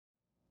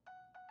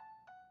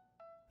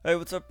Hey,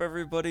 what's up,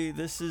 everybody?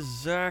 This is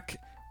Zach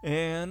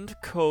and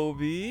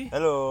Koby.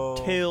 Hello.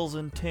 Tales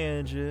and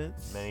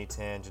tangents. Many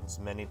tangents,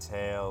 many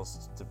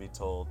tales to be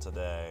told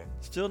today.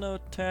 Still no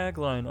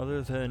tagline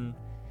other than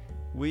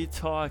we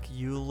talk,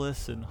 you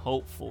listen,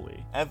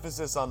 hopefully.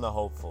 Emphasis on the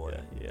hopefully.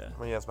 Yeah.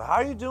 Well, yes, but how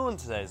are you doing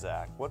today,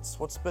 Zach?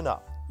 What's been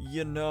up?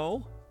 You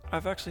know,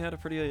 I've actually had a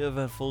pretty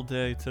eventful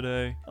day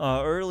today.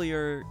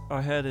 Earlier,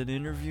 I had an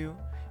interview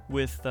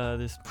with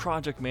this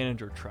project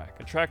manager track.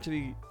 A track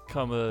to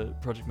become a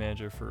project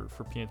manager for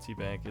PNC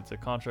Bank. It's a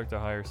contract to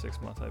hire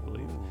 6 months, I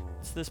believe. Ooh.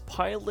 It's this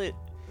pilot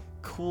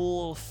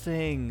cool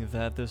thing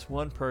that this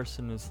one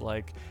person is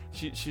like,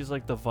 she's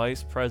like the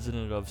vice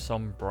president of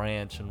some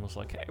branch and was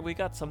like, hey, we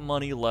got some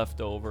money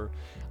left over.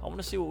 I want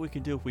to see what we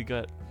can do if we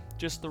got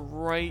just the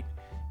right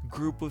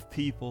group of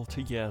people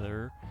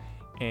together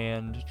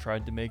and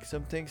tried to make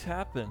some things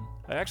happen.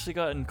 I actually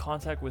got in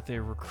contact with a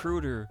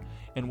recruiter,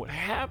 and what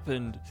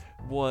happened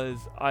was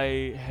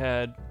I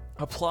had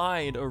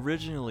applied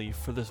originally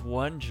for this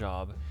one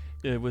job.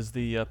 It was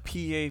the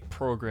PA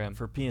program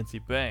for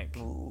PNC Bank.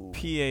 Ooh.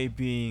 PA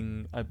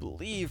being, I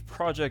believe,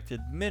 project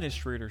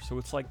administrator, so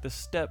it's like the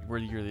step where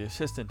you're the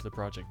assistant to the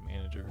project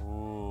manager.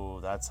 Ooh,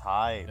 that's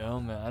high.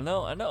 Oh man, I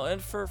know,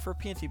 and for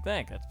PNC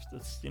Bank,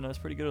 that's that's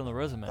pretty good on the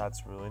resume.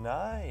 That's really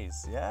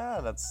nice.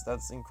 Yeah,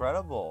 that's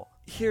incredible.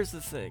 Here's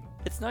the thing,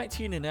 it's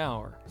 19 an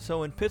hour,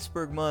 so in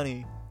Pittsburgh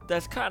money,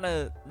 that's kind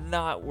of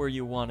not where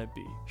you want to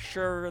be.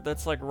 Sure,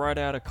 that's like right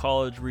out of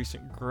college,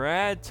 recent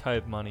grad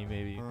type money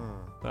maybe,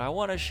 but I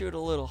want to shoot a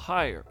little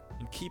higher.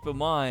 And keep in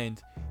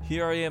mind,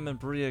 here I am in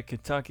Berea,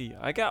 Kentucky.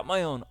 I got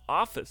my own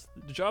office.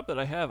 The job that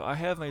I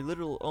have my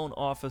literal own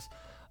office.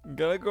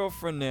 Got a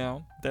girlfriend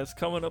now. That's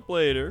coming up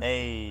later.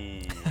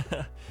 Hey.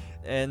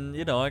 And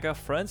I got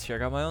friends here. I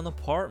got my own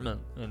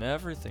apartment and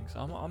everything. So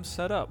I'm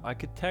set up. I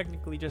could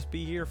technically just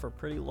be here for a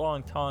pretty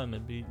long time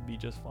and be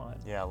just fine.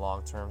 Yeah,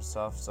 long-term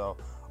stuff. So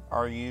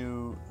did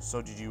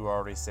you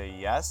already say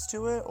yes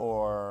to it,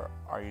 or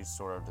are you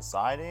sort of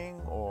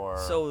deciding, or?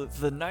 So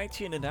the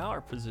 19 an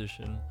hour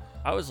position,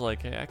 I was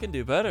like, hey, I can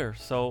do better.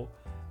 So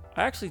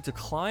I actually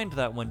declined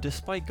that one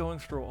despite going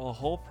through a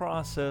whole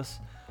process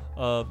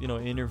of,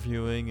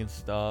 interviewing and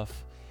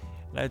stuff.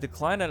 And I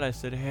declined it. I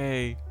said,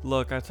 hey,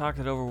 look, I talked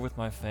it over with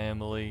my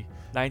family.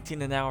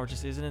 19 an hour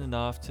just isn't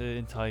enough to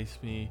entice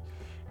me.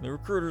 And the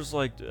recruiter's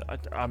like,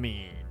 I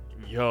mean,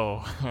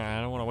 yo,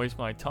 I don't want to waste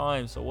my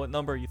time. So what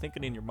number are you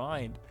thinking in your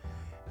mind?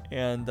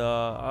 And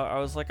I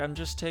was like, I'm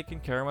just taking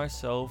care of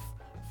myself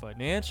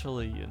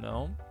financially,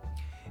 And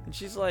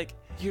she's like,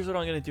 here's what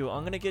I'm going to do.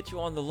 I'm going to get you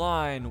on the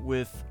line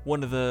with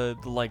one of the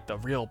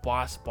real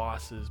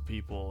bosses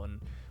people,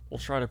 and we'll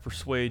try to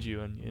persuade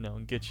you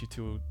and get you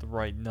to the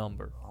right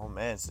number. Oh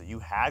man, so you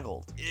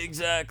haggled.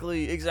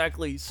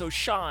 Exactly. So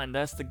Sean,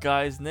 that's the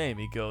guy's name.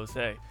 He goes,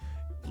 hey,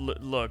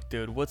 look,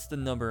 dude, what's the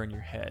number in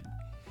your head?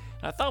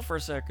 And I thought for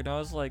a second. I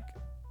was like,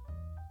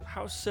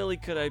 how silly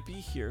could I be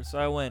here? So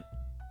I went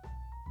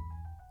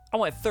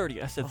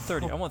 30. I said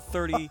 30. I want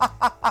 30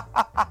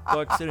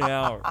 bucks an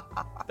hour.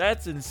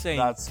 That's insane.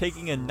 That's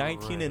taking a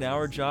 19 an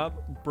hour job,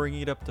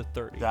 bringing it up to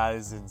 30. That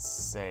is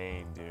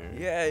insane, dude.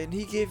 Yeah, and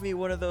he gave me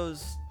one of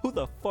those, who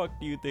the fuck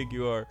do you think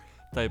you are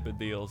type of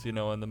deals, in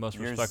the most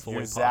respectful way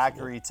You're possible.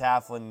 Zachary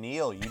Taflin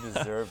Neal. You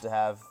deserve to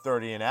have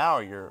 30 an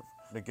hour. You're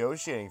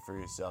negotiating for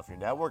yourself. You're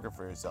networking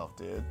for yourself,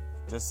 dude.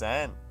 Just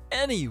saying.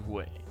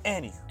 Anyways,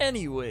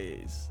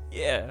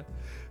 yeah.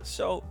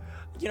 So,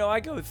 I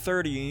go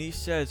 30 and he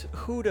says,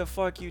 who the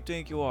fuck you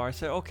think you are? I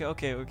said,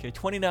 okay,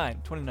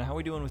 29. How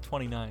we doing with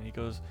 29? He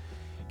goes,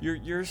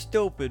 you're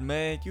stupid,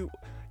 man. You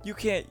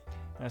can't.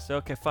 And I said,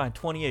 okay, fine,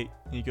 28.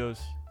 And he goes,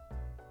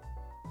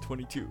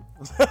 22.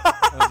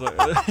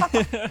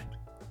 I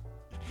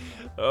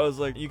was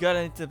like, you got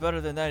anything better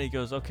than that? He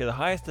goes, okay, the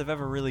highest I've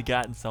ever really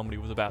gotten somebody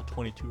was about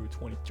 22 or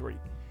 23.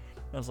 And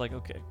I was like,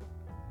 okay,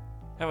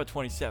 how about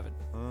 27?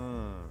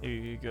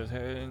 He goes,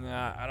 hey,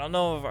 nah, I don't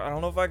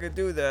know if I could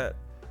do that.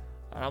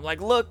 And I'm like,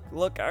 look,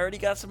 I already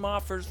got some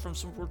offers from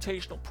some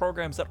rotational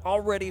programs that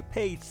already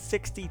pay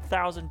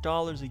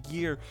 $60,000 a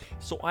year,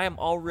 so I am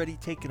already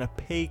taking a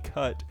pay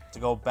cut. To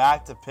go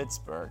back to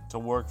Pittsburgh to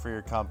work for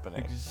your company.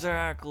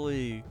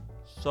 Exactly.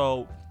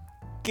 So,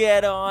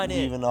 get on it.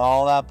 Leaving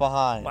all that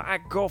behind. My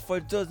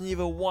girlfriend doesn't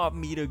even want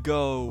me to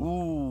go.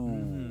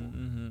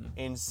 Ooh.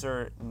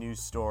 Insert new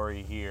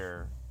story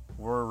here.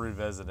 We're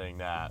revisiting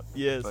that.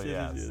 Yes.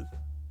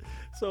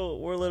 So,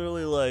 we're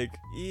literally like,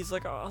 he's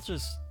like, I'll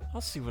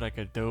see what I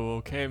could do,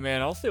 okay,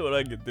 man? I'll see what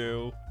I could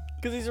do.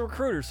 Because he's a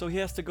recruiter, so he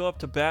has to go up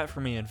to bat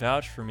for me and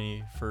vouch for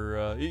me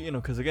for,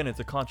 because again, it's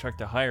a contract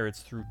to hire.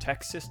 It's through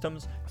tech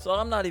systems. So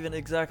I'm not even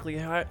exactly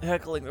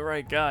heckling the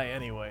right guy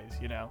anyways,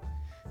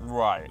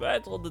 Right. But I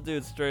told the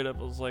dude straight up,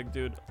 I was like,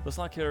 dude, let's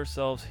not kid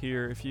ourselves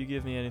here. If you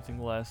give me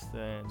anything less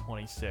than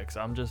 26,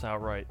 I'm just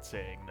outright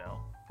saying no.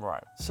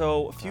 Right.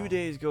 So a few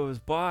days goes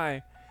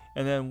by,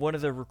 and then one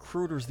of the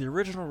recruiters, the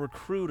original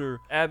recruiter,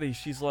 Abby,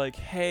 she's like,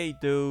 hey,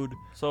 dude,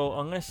 so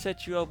I'm going to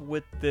set you up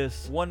with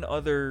this one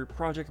other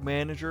project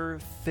manager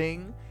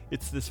thing.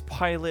 It's this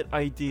pilot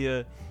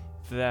idea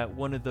that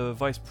one of the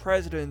vice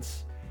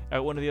presidents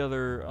at one of the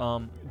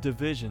other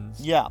divisions.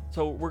 Yeah.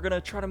 So we're going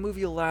to try to move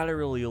you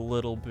laterally a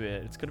little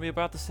bit. It's going to be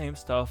about the same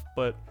stuff,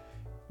 but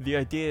the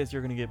idea is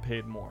you're going to get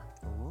paid more.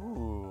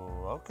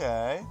 Ooh,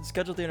 okay.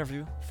 Scheduled the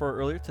interview for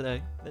earlier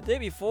today. The day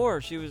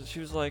before, she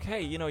was like,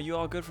 hey, you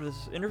all good for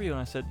this interview?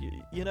 And I said,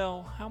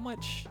 how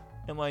much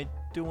am I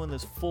doing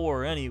this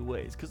for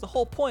anyways? Because the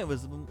whole point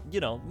was,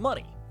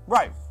 money.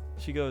 Right.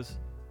 She goes,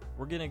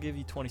 we're going to give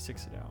you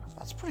 26 an hour.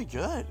 That's pretty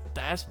good.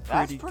 That's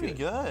That's pretty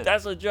good.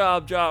 That's a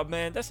job,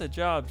 man. That's a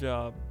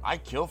job.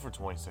 I'd kill for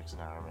 26 an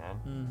hour, man.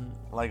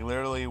 Mm-hmm. Like,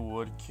 literally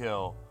would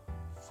kill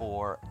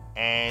for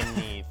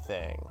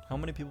anything. How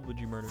many people would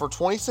you murder? For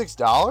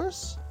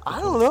 $26? I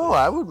don't know.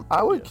 I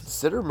would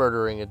consider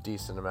murdering a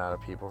decent amount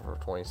of people for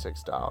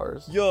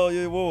 $26.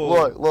 Yo,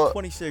 whoa. Look.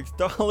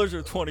 $26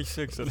 or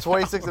 26 an hour?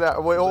 26 an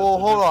hour. Wait,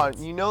 hold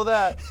on. You know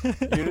that?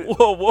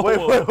 Whoa. Wait.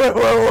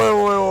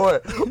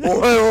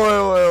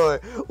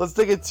 Let's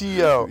take a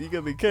TO. You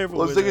gotta be careful.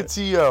 Let's take a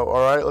TO.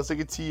 All right. Let's take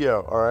a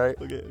TO. All right.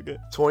 Okay.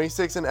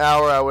 26 an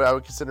hour. I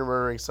would consider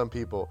murdering some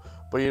people.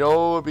 But you know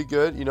what would be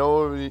good? You know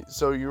what would be,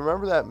 so you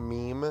remember that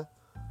meme?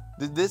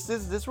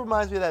 This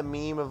reminds me of that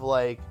meme of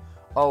like,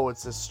 oh,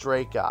 it's a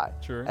straight guy.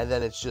 Sure. And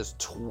then it's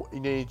just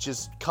it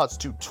just cuts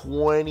to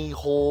 $20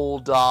 whole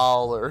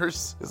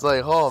dollars. It's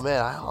like, oh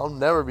man, I'll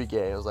never be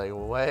gay. I was like,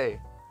 well,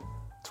 hey,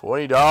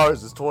 $20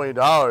 is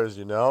 $20,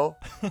 you know?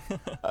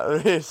 I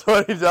mean,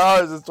 $20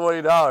 is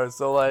 $20.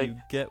 So like, you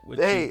get what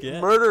hey, you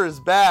get. murder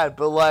is bad,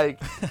 but like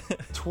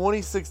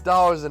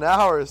 $26 an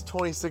hour is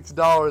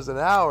 $26 an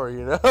hour,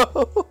 you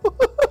know?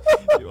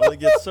 You only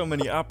get so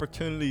many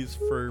opportunities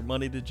for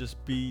money to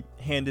just be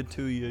handed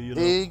to you, you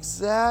know?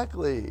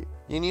 Exactly.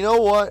 And you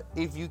know what?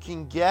 If you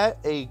can get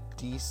a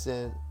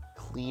decent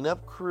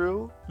cleanup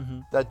crew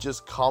that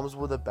just comes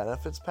with a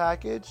benefits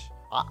package,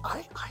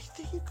 I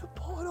think you could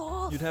pull it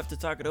off. You'd have to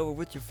talk it over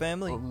with your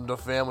family. The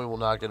family will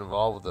not get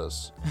involved with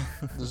this.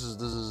 This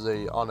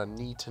is on a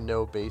need to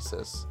know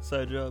basis.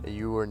 Side job.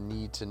 You are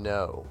need to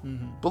know.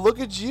 But look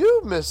at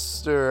you,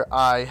 Mr.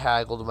 I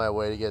haggled my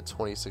way to get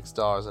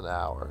 $26 an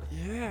hour.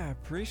 Yeah,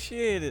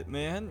 appreciate it,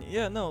 man.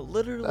 Yeah, no,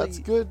 literally. That's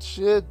good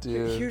shit,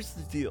 dude. Here's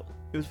the deal.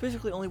 It was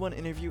basically only one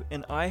interview,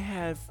 and I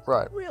have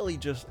really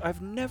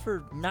I've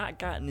never not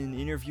gotten an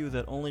interview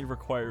that only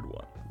required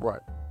one.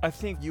 Right. I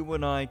think you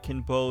and I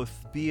can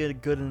both be a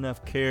good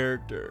enough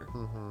character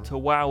to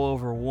wow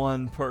over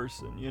one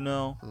person, you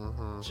know?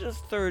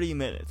 Just 30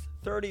 minutes.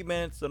 30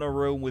 minutes in a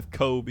room with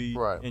Koby,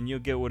 and you'll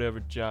get whatever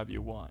job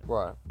you want.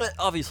 Right. But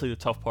obviously the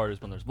tough part is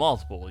when there's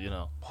multiple, you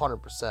know?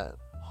 100%.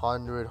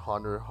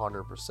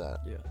 100%.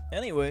 Yeah.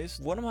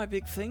 Anyways, one of my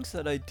big things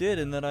that I did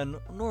and that I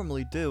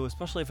normally do,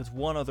 especially if it's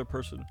one other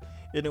person,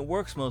 and it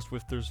works most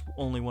if there's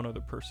only one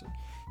other person,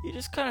 you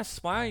just kind of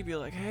smile, you be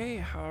like, hey,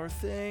 how are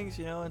things,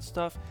 you know, and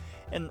stuff.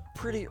 And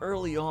pretty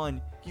early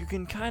on, you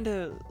can kind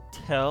of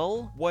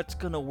tell what's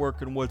going to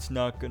work and what's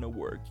not going to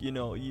work. You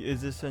know,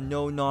 is this a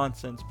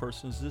no-nonsense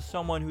person? Is this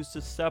someone who's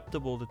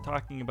susceptible to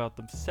talking about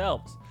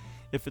themselves?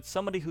 If it's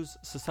somebody who's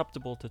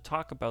susceptible to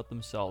talk about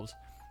themselves,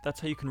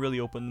 that's how you can really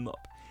open them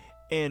up.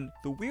 And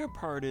the weird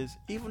part is,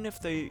 even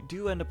if they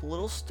do end up a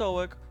little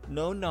stoic,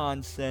 no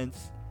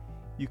nonsense,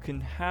 you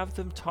can have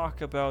them talk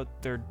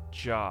about their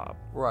job.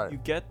 Right. You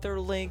get their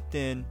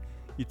LinkedIn,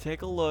 you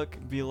take a look,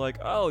 and be like,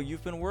 oh,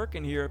 you've been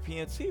working here at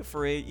PNC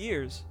for 8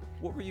 years.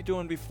 What were you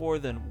doing before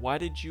then? Why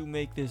did you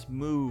make this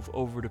move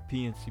over to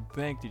PNC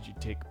Bank? Did you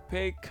take a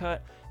pay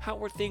cut? How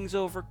were things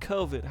over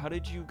COVID? How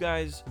did you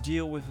guys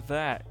deal with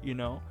that, you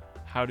know?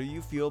 How do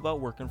you feel about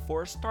working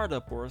for a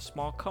startup or a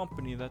small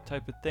company, that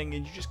type of thing?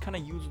 And you just kind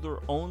of use their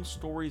own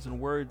stories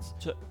and words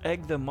to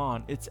egg them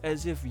on. It's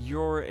as if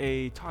you're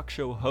a talk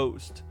show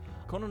host.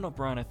 Conan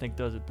O'Brien, I think,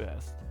 does it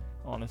best,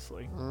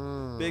 honestly.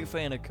 Big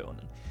fan of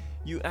Conan.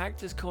 You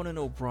act as Conan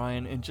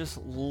O'Brien and just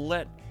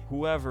let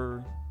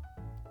whoever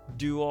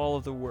do all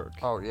of the work.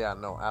 Oh, yeah,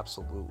 no,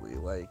 absolutely.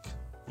 Like,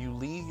 you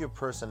leave your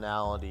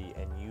personality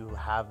and you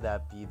have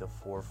that be the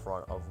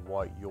forefront of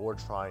what you're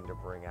trying to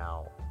bring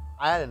out.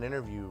 I had an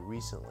interview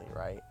recently,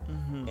 right?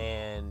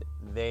 And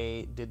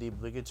they did the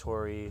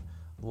obligatory,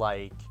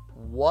 like,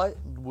 what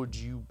would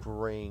you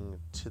bring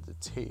to the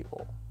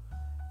table?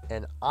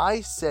 And I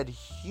said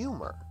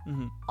humor.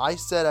 I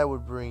said I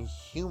would bring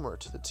humor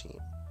to the team.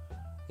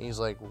 And he's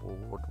like,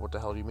 well, what the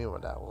hell do you mean by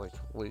that? Like,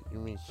 what, you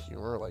mean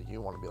humor? Like,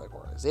 you want to be like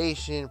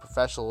organization,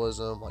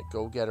 professionalism, like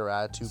go-getter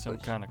attitude. Some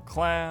kind of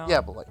clown.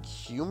 Yeah, but like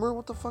humor?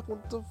 What the fuck are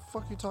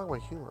you talking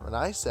about humor? And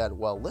I said,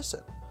 well,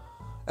 listen.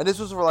 And this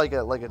was for like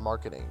a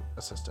marketing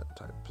assistant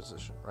type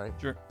position, right?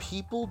 Sure.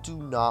 People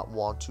do not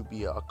want to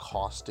be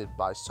accosted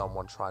by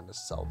someone trying to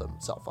sell them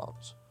cell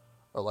phones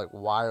or like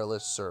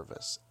wireless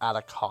service at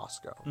a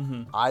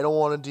Costco. I don't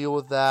want to deal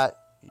with that.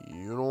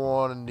 You don't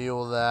want to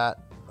deal with that.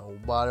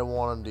 Nobody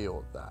want to deal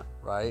with that,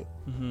 right?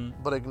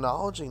 But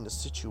acknowledging the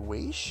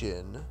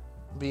situation,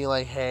 being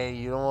like, hey,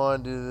 you don't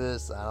want to do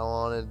this. I don't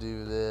want to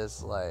do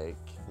this. Like,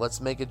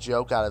 let's make a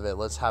joke out of it.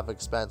 Let's have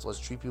expense. Let's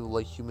treat people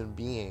like human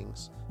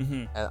beings.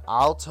 And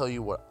I'll tell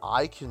you what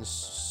I can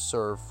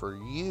serve for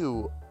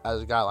you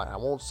as a guideline. I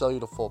won't sell you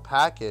the full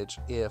package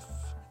if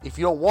if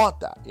you don't want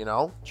that, you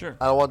know? Sure.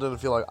 I don't want them to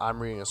feel like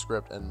I'm reading a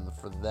script and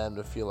for them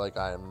to feel like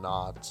I am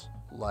not,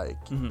 like,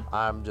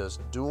 I'm just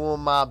doing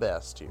my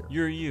best here.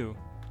 You're you.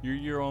 You're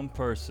your own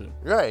person.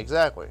 Right,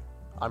 exactly.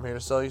 I'm here to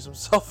sell you some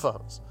cell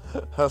phones.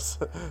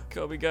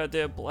 Koby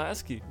goddamn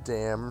Pulaski.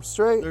 Damn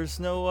straight. There's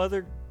no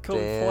other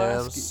Koby Damn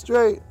Pulaski.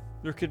 straight.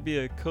 There could be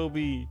a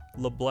Koby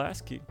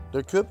Leblaski.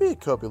 There could be a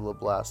Kobe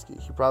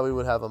Leblaski. He probably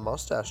would have a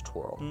mustache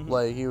twirl.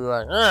 Like, he would be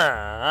like,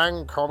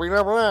 I'm Kobe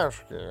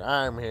Leblaski.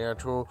 I'm here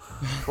to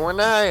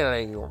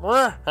annihilate you.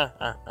 And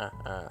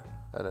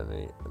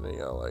then you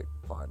gotta, like,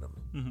 find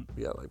him.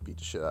 You gotta, like, beat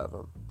the shit out of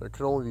him. There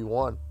could only be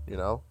one, you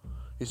know?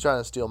 He's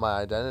trying to steal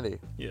my identity.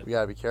 Yeah. We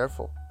gotta be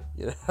careful,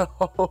 you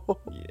know?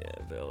 Yeah,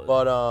 valid.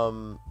 But,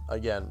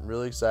 again,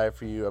 really excited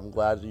for you. I'm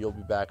glad that you'll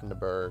be back in the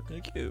Berg.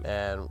 Thank you.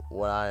 And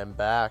when I am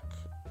back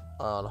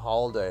on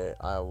holiday,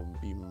 I will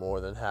be more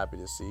than happy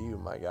to see you,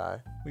 my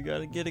guy. We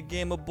gotta get a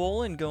game of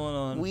bowling going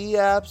on. We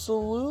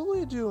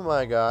absolutely do,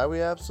 my guy.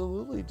 We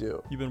absolutely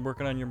do. You been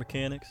working on your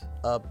mechanics?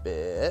 A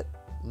bit.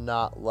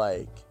 Not,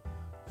 like,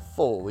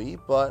 fully,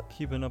 but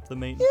Keeping up the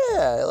maintenance?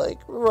 yeah, like,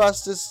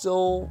 rust is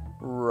still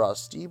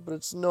rusty, but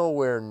it's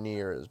nowhere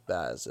near as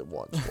bad as it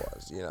once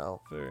was, you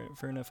know?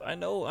 Fair enough. I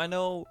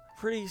know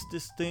pretty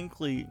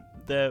distinctly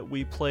that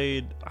we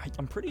played,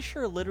 I'm pretty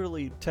sure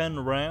literally 10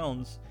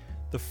 rounds.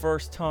 The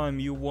first time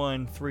you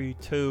won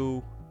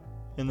 3-2,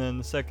 and then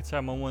the second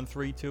time I won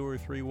 3-2 or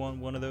 3-1,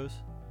 one of those.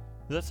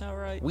 Does that sound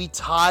right? We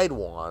tied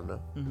one,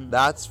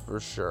 that's for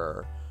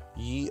sure.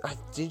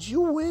 Did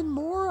you win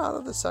more out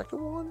of the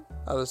second one?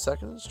 Out of the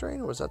second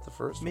strain, or was that the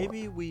first one?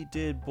 Maybe we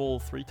did bowl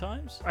 3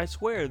 times? I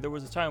swear there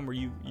was a time where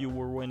you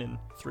were winning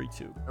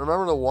 3-2. I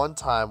remember the one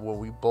time when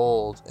we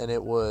bowled, and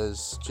it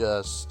was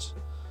just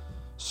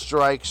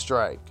strike,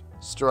 strike,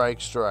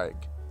 strike,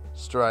 strike,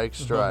 strike,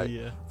 strike,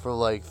 yeah. for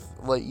like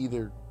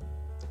either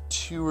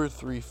 2 or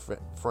 3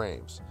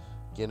 frames,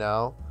 you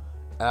know?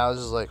 And I was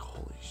just like,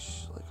 holy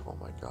shit, like, oh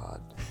my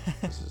god,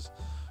 this is,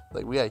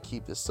 like, we gotta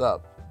keep this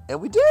up.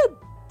 And we did,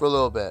 for a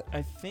little bit.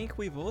 I think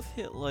we both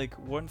hit like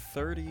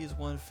 130s,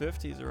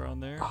 150s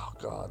around there. Oh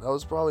god, that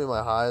was probably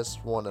my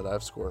highest one that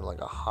I've scored in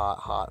like a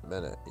hot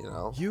minute, you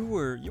know? You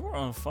were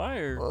on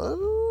fire.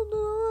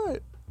 Well,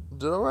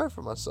 did alright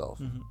for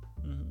myself.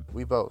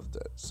 We both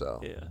did,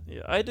 so.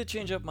 Yeah. I had to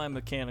change up my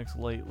mechanics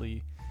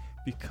lately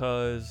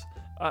because,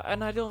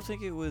 and I don't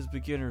think it was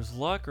beginner's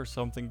luck or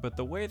something, but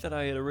the way that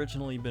I had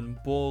originally been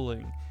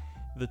bowling,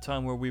 the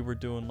time where we were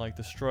doing like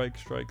the strike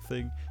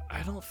thing,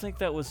 I don't think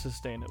that was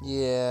sustainable.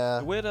 Yeah.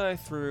 The way that I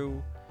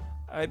threw,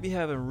 I'd be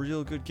having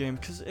real good games,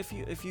 because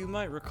if you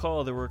might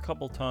recall, there were a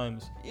couple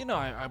times, you know,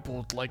 I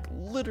bowled like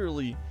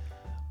literally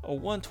a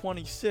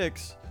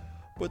 126,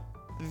 but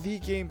the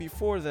game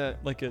before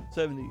that, like at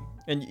 70,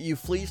 and you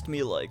fleeced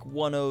me like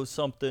 10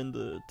 something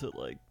to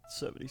like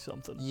 70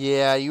 something.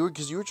 Yeah,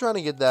 because you were trying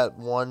to get that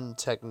one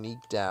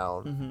technique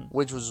down,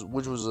 which was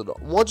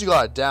once you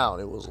got it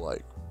down, it was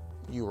like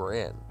you were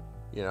in,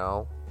 you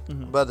know.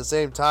 But at the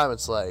same time,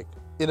 it's like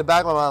in the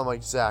back of my mind, I'm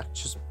like, Zach,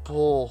 just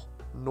bowl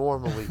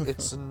normally.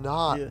 It's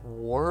not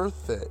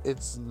worth it.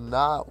 It's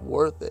not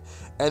worth it.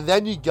 And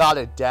then you got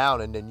it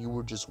down, and then you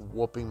were just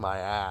whooping my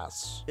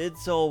ass.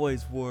 It's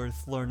always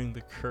worth learning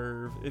the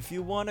curve. If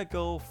you want to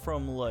go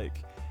from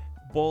like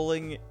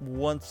bowling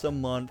once a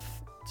month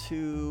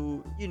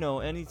to, you know,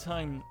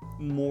 anytime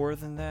more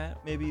than that,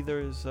 maybe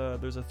there's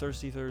a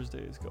Thirsty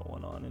Thursdays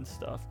going on and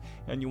stuff,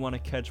 and you want to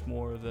catch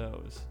more of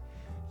those,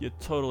 you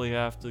totally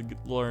have to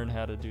learn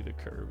how to do the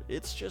curve.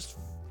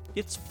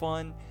 It's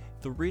fun.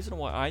 The reason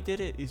why I did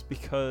it is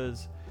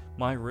because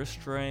my wrist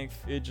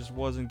strength, it just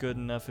wasn't good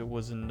enough. It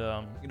wasn't,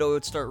 you know, it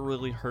would start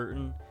really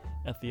hurting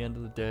at the end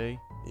of the day.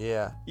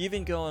 Yeah.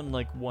 Even going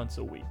like once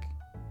a week,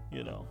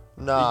 you know.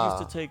 Nah. It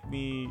used to take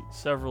me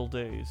several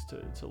days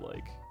to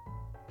like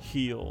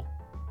heal,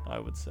 I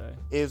would say.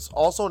 It's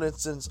also an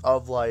instance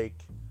of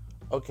like,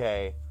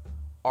 okay,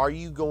 are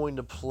you going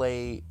to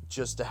play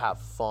just to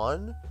have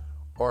fun,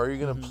 or are you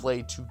going to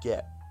play to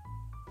get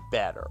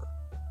better?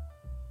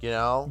 You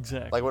know?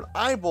 Exactly. Like when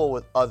I bowl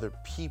with other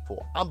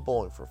people, I'm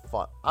bowling for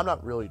fun. I'm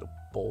not really to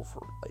bowl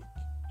for like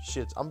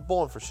shits. I'm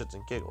bowling for shits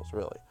and giggles,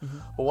 really.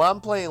 But when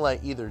I'm playing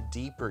like either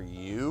deep or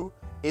you,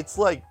 it's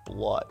like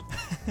blood,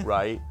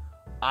 right?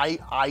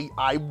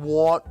 I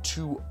want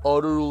to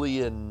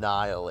utterly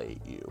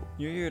annihilate you.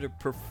 You're here to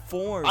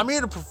perform. I'm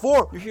here to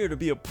perform. You're here to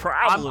be a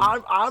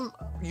problem.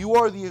 You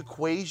are the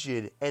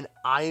equation, and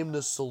I am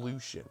the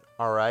solution.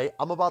 All right.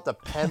 I'm about to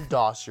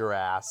PEMDOS your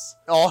ass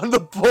on the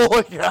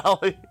bowling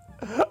alley.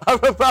 I'm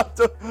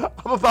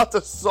about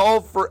to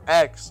solve for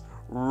X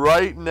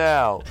right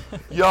now.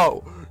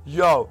 Yo.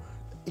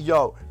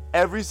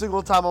 Every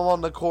single time I'm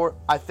on the court,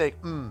 I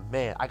think,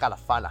 man, I gotta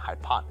find a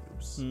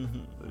hypotenuse.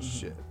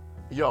 Shit.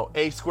 Yo,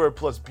 A squared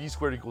plus B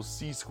squared equals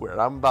C squared.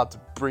 I'm about to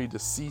bring the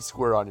C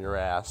squared on your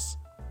ass.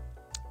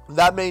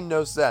 That made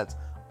no sense.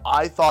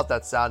 I thought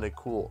that sounded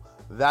cool.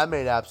 That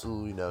made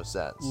absolutely no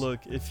sense.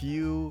 Look, if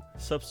you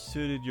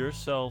substituted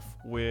yourself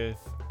with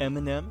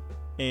Eminem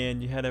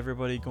and you had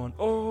everybody going,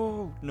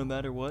 oh, no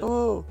matter what,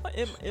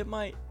 it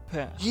might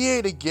past. He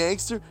ain't a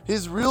gangster.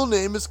 His real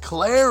name is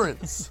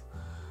Clarence.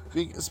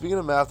 Speaking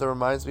of math, that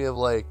reminds me of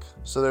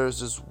so there's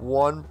this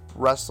one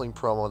wrestling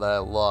promo that I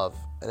love,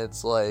 and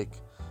it's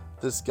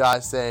this guy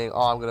saying,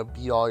 "Oh, I'm gonna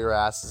beat all your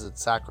asses at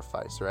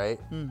Sacrifice," right?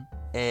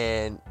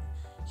 And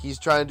he's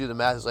trying to do the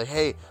math. He's like,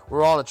 "Hey,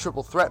 we're on a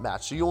triple threat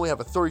match, so you only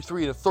have a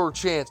 33 and a third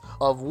chance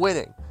of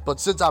winning. But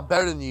since I'm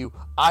better than you,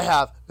 I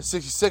have a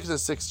 66 and a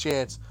 6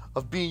 chance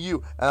of beating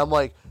you." And I'm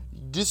like,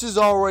 this is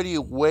already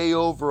way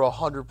over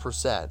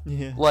 100%.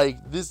 Yeah.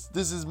 This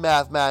is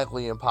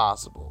mathematically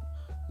impossible.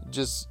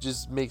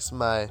 Just makes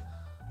I'm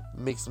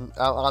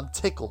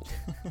tickled.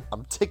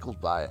 I'm tickled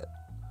by it.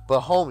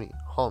 But homie,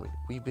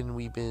 we've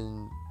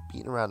been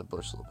beating around the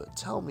bush a little bit.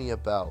 Tell me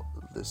about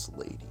this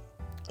lady.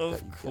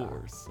 Of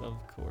course.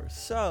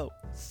 So,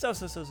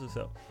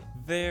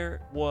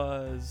 there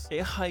was a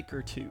hike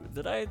or two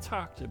that I had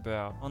talked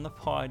about on the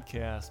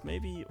podcast.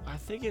 Maybe, I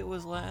think it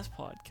was last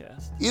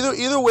podcast.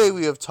 Either way,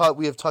 we have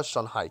touched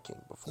on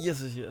hiking before.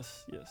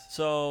 Yes.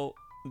 So,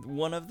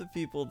 one of the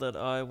people that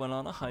I went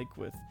on a hike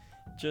with,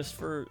 just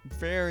for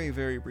very,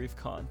 very brief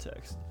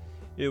context,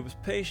 it was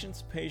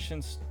Patience.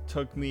 Patience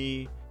took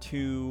me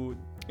to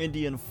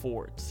Indian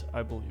Fort,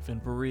 I believe, in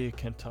Berea,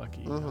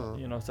 Kentucky.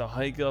 To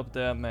hike up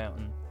that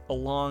mountain.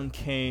 Along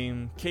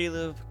came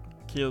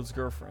Caleb's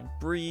girlfriend,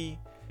 Bree,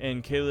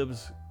 and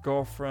Caleb's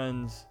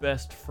girlfriend's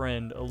best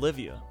friend,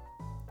 Olivia.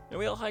 And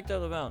we all hiked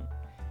up the mountain.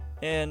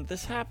 And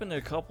this happened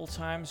a couple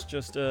times,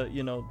 just,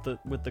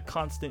 with the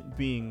constant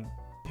being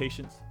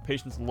Patience.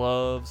 Patience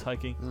loves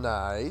hiking.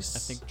 Nice. I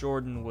think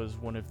Jordan was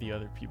one of the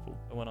other people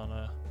I went on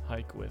a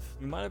hike with.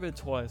 It might have been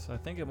twice. I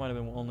think it might have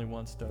been only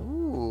once, though.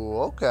 Ooh,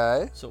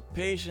 okay. So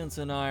Patience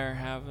and I are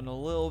having a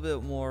little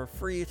bit more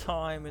free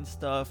time and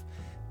stuff.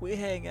 We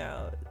hang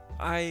out.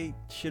 I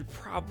should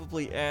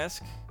probably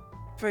ask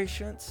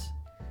Patience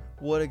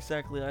what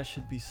exactly I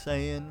should be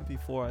saying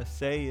before I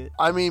say it.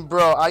 I mean,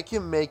 bro, I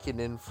can make an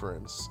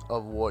inference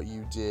of what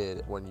you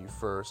did when you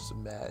first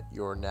met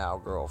your now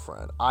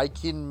girlfriend. I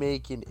can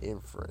make an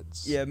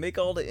inference. Yeah, make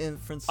all the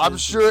inferences. I'm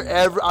sure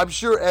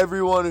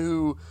everyone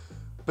who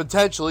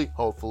potentially,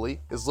 hopefully,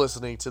 is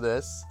listening to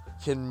this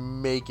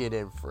can make an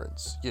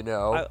inference,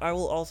 I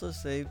will also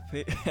say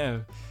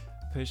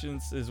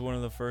Patience is one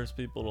of the first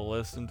people to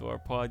listen to our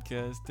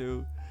podcast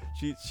too.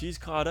 She's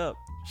caught up.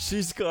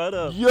 She's caught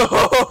up.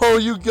 Yo,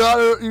 you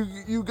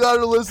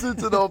gotta listen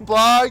to the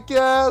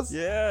podcast.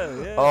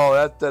 Yeah. Oh,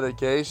 that's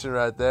dedication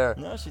right there.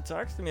 No, she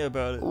talks to me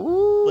about it.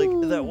 Ooh.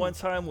 Like that one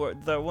time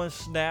that one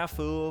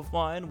snafu of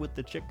mine with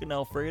the chicken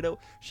Alfredo.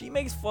 She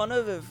makes fun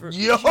of it for.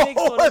 Yo, she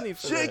makes fun of me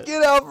for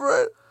chicken that.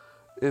 Alfredo.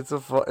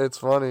 It's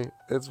funny.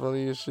 It's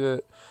funny as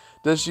shit.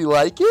 Does she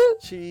like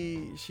it?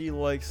 She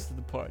likes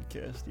the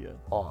podcast, yeah.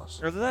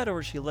 Awesome. Or that,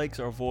 or she likes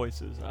our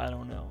voices. I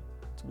don't know.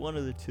 It's one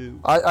of the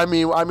two. I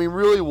mean,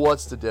 really,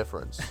 what's the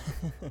difference?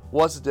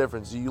 What's the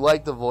difference? You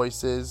like the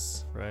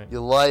voices, right? You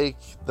like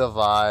the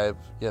vibe,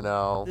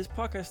 This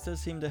podcast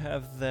does seem to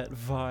have that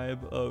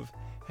vibe of,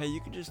 hey, you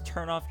can just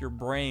turn off your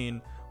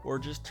brain or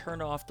just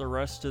turn off the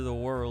rest of the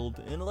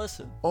world and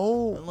listen.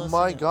 Oh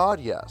my God,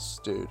 yes,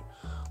 dude.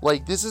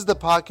 This is the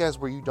podcast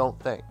where you don't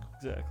think.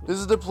 Exactly. This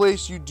is the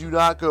place you do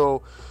not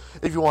go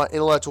if you want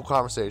intellectual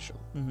conversation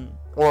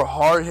or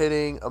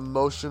hard-hitting,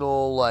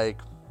 emotional,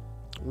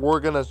 we're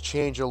going to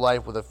change your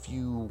life with a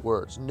few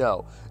words.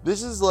 No.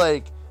 This is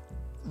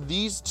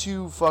these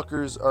two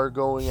fuckers are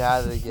going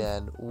at it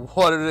again.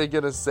 What are they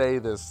going to say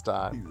this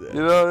time? Exactly.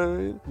 You know what I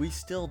mean? We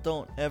still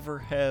don't ever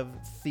have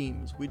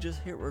themes. We just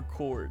hit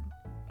record.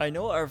 I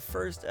know our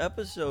first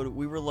episode,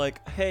 we were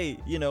like, hey,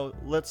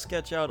 let's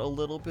sketch out a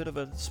little bit of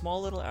a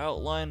small little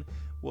outline.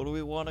 What do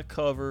we want to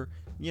cover?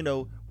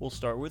 We'll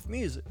start with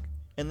music.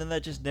 And then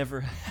that just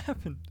never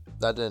happened.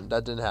 That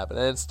didn't happen.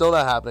 And it's still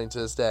not happening to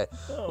this day.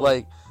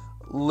 Oh.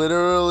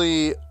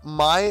 Literally,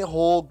 my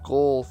whole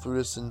goal through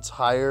this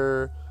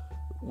entire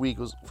week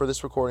for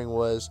this recording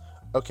was,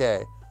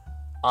 okay,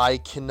 I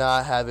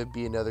cannot have it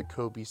be another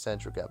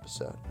Kobe-centric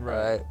episode.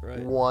 Right?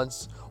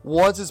 Once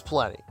is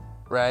plenty,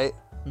 right?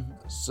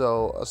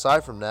 So,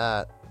 aside from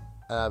that,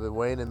 I've been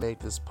waiting to make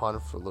this pun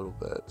for a little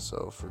bit,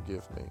 so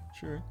forgive me.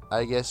 Sure.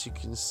 I guess you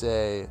can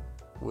say,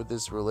 with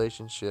this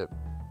relationship,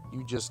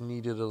 you just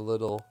needed a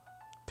little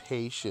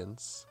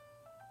patience.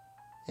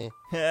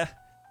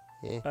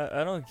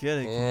 I don't get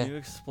it. Can you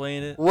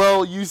explain it?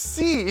 Well, you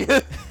see.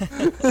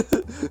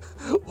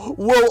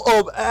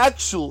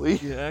 Actually.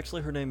 Yeah,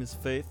 actually, her name is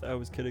Faith. I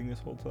was kidding this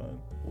whole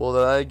time. Well,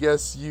 then I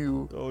guess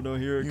you. Oh no,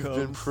 here it comes.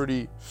 You've been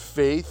pretty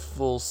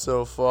faithful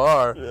so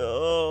far.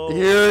 No.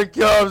 Here it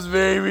comes,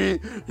 baby.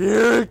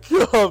 Here it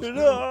comes.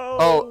 No.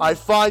 Oh, I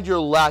find your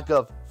lack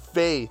of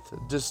faith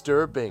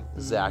disturbing,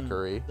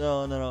 Zachary.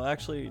 No.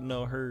 Actually,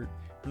 no. Her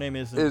name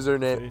isn't. Is her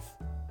name? Faith.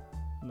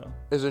 No.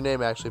 Is her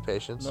name actually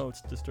Patience? No,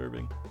 it's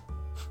disturbing.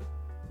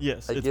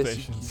 Yes, I it's guess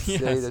Patience. you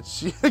can say that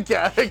she. Okay,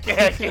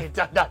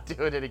 I'm not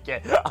doing it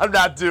again.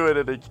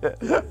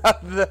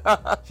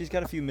 She's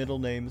got a few middle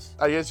names.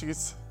 I guess you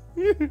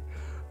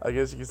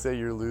could say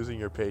you're losing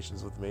your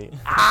patience with me.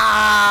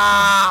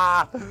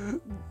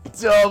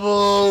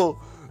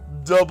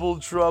 Double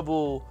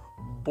trouble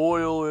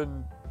boil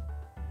and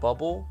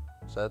bubble.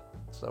 Is that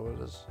what it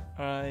is?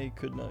 I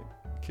could not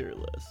care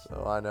less.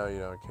 Oh, I know you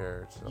don't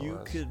care. So You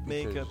could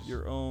make up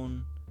your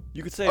own.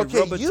 You could say Okay,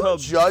 rub a you tub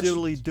judge-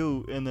 diddly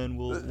do, and then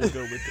we'll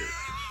go with it.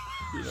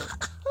 You know.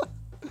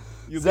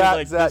 You'll Zach, be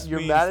like, Zach, this you're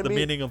means mad at the me?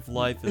 meaning of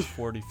life is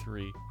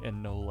 43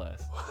 and no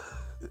less.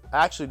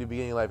 Actually, the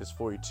beginning of life is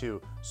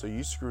 42, so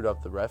you screwed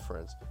up the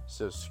reference.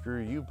 So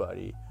screw you,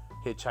 buddy.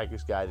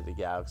 Hitchhiker's Guide to the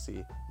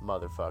Galaxy,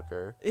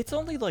 motherfucker. It's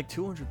only like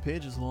 200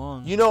 pages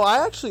long. You know,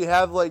 I actually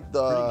have like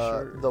Pretty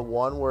sure. the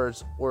one where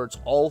it's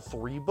all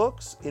 3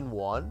 books in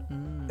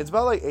one. It's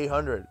about like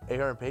 800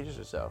 pages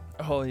or so.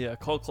 Oh yeah,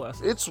 cult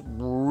classic. It's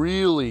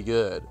really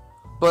good.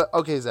 But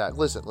okay, Zach,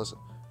 listen.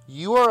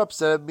 You are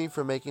upset at me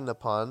for making the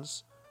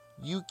puns.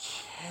 You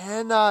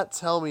cannot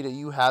tell me that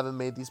you haven't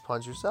made these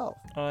puns yourself.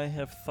 I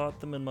have thought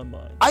them in my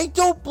mind. I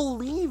don't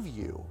believe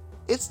you.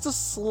 It's the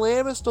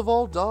slammest of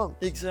all dunks.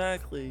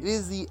 Exactly. It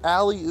is the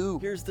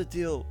alley-oop. Here's the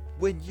deal.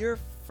 When your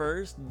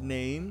first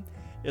name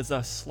is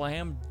a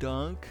slam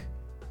dunk,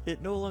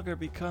 it no longer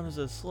becomes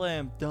a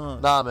slam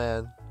dunk. Nah,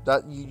 man.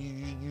 That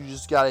you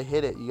just gotta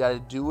hit it. You gotta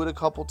do it a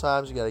couple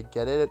times. You gotta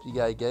get it. You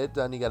gotta get it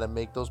done. You gotta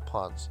make those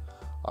punts.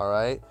 All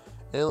right,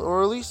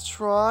 or at least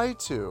try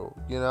to.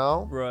 You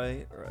know.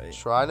 Right.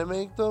 Try to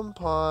make them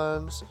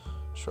puns.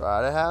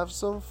 Try to have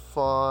some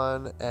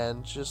fun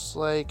and just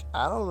like,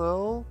 I don't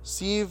know,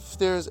 see if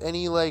there's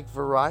any like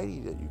variety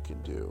that you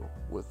can do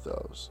with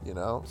those, you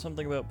know?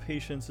 Something about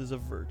patience is a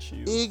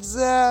virtue.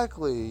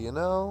 Exactly, you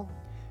know?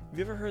 Have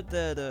you ever heard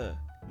that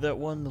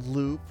one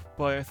loop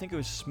by, I think it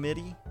was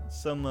Smitty,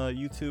 some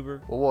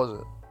YouTuber? What was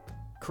it?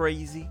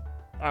 Crazy.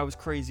 I was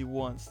crazy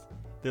once.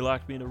 They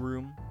locked me in a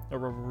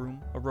rubber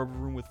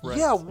room with rats.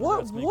 Yeah, and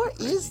rats make me what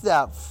crazy. is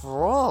that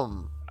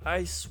from?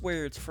 I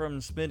swear it's from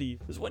Smitty.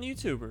 There's one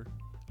YouTuber.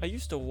 I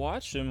used to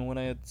watch him when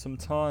I had some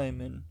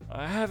time, and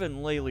I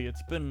haven't lately.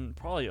 It's been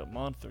probably a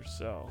month or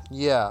so.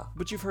 Yeah.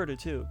 But you've heard it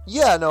too.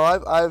 Yeah, no,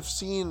 I've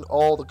seen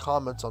all the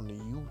comments on the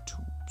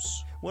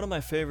YouTubes. One of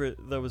my favorite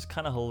that was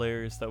kind of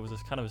hilarious, that was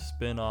just kind of a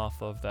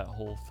spin-off of that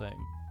whole thing.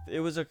 It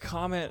was a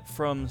comment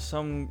from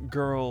some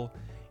girl,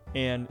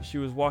 and she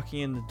was walking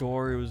in the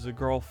door. It was a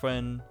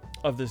girlfriend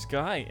of this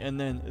guy, and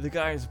then the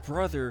guy's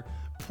brother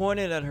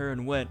pointed at her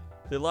and went,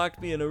 "They locked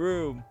me in a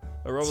room,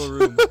 a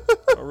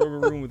rubber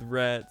room with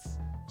rats."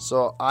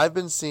 So I've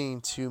been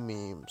seeing 2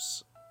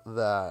 memes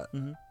that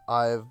Mm-hmm.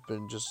 I've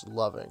been just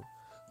loving.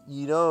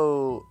 You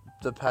know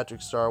the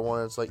Patrick Star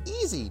one? It's like,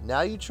 easy,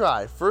 now you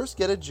try. First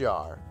get a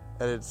jar.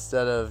 And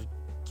instead of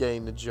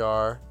getting the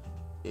jar,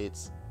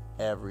 it's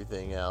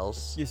everything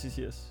else. Yes.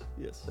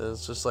 And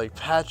it's just like,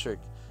 Patrick,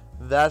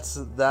 that's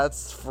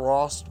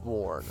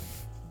Frostborn.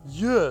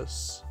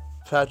 Yes.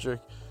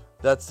 Patrick,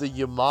 that's the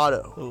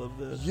Yamato. I love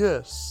that.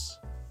 Yes.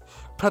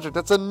 Patrick,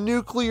 that's a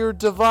nuclear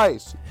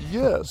device.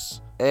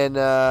 Yes. And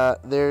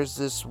there's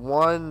this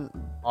one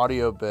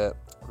audio bit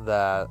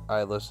that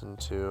I listened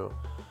to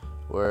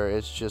where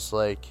it's just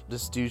like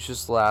this dude's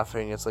just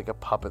laughing. It's like a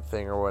puppet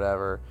thing or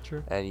whatever.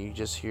 Sure. And you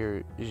just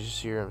hear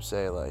him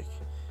say like,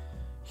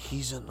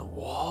 "He's in the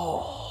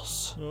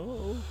walls.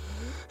 Oh.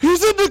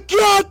 He's in the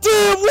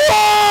goddamn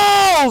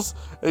walls!"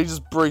 And he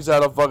just brings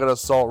out a fucking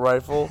assault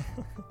rifle.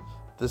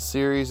 The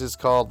series is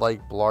called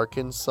like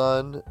Blarkin's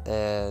Son,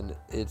 and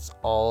it's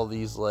all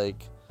these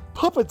like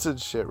puppets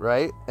and shit,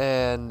 right?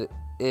 And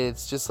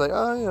it's just like,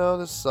 oh, you know,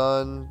 the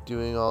son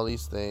doing all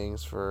these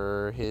things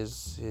for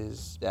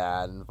his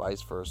dad and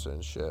vice versa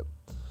and shit.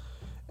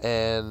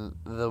 And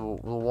the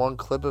one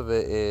clip of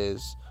it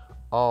is,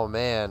 oh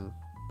man,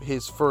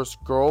 his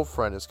first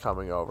girlfriend is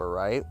coming over,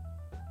 right?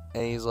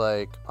 And he's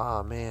like,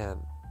 oh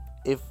man,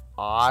 if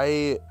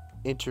I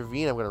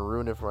intervene, I'm gonna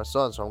ruin it for my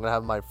son, so I'm gonna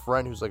have my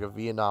friend who's like a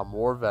Vietnam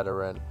War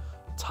veteran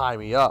tie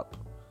me up.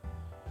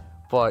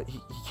 But he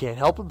can't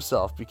help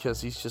himself because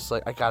he's just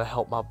like, I gotta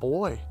help my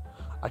boy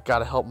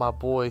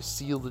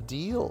seal the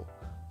deal.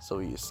 So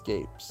he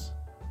escapes.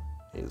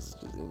 And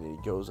he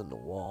goes in the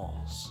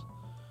walls.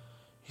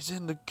 He's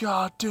in the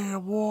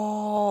goddamn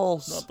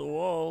walls. Not the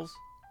walls.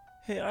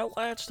 Hey, I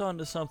latched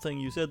onto something.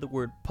 You said the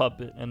word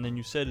puppet, and then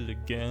you said it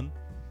again.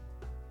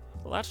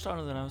 I latched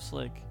onto that, and I was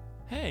like,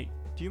 hey,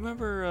 do you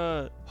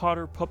remember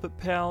Potter Puppet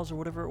Pals or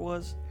whatever it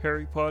was?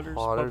 Harry Potter's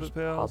Puppet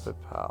Pals?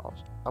 Puppet Pals.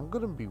 I'm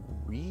gonna be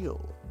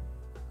real.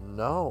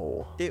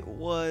 No. It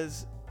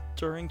was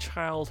during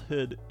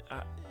childhood.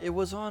 It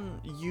was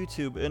on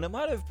YouTube, and it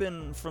might have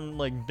been from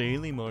like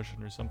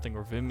Dailymotion or something,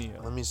 or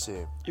Vimeo. Let me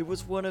see. It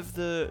was one of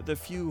the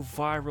few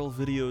viral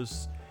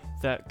videos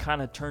that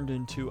kind of turned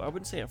into, I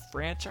wouldn't say a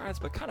franchise,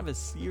 but kind of a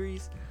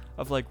series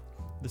of like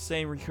the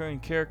same recurring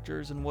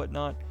characters and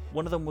whatnot.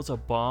 One of them was a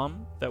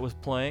bomb that was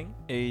playing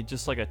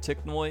just like a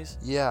tick noise,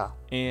 Yeah.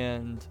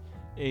 and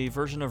a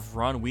version of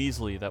Ron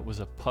Weasley that was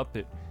a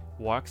puppet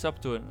walks up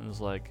to it and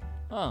is like,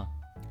 huh,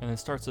 and it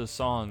starts a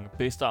song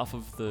based off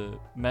of the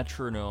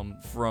metronome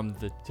from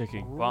the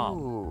ticking bomb.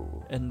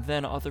 Ooh. And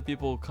then other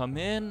people come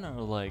in,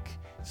 or like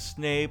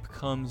Snape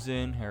comes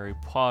in, Harry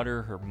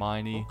Potter,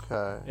 Hermione.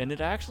 Okay. And it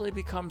actually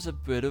becomes a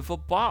bit of a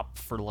bop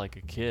for like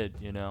a kid,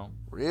 you know?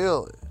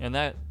 Really? And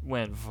that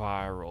went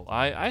viral.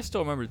 I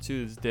still remember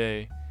to this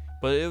day,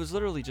 but it was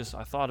literally just,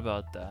 I thought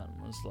about that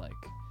and was like,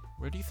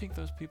 where do you think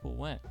those people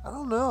went? I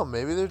don't know.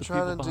 Maybe they're The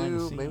trying people to behind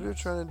the do. Maybe they're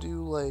scenes. trying to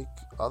do like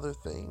other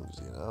things.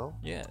 You know.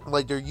 Yeah.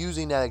 Like they're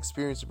using that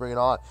experience to bring it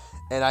on.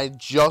 And I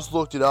just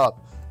looked it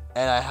up,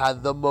 and I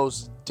had the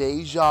most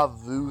deja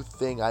vu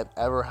thing I've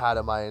ever had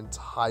in my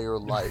entire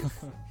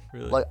life.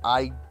 Really? Like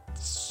I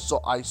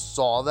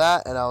saw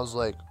that, and I was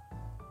like,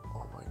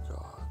 oh my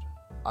god,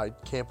 I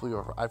can't believe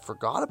I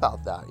forgot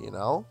about that. You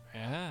know.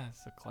 Yeah,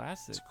 it's a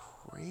classic. It's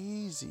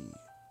crazy.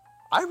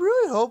 I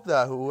really hope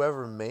that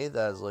whoever made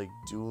that is like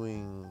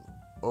doing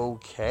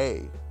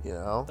okay, you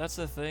know? That's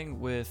the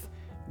thing with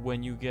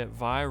when you get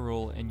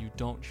viral and you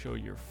don't show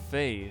your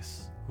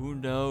face, who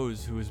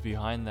knows who is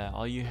behind that?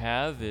 All you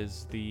have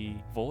is the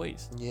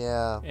voice.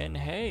 Yeah. And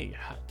hey,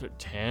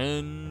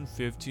 10,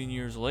 15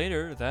 years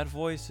later, that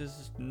voice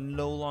is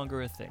no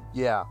longer a thing.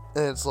 Yeah.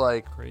 And it's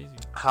like, Crazy.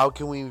 how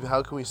can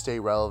we stay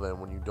relevant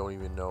when you don't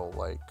even know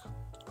like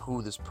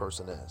who this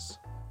person is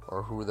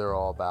or who they're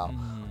all about?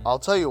 I'll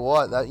tell you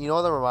what, that you know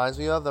what that reminds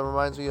me of? That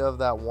reminds me of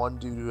that one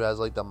dude who has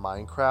like the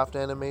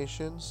Minecraft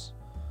animations.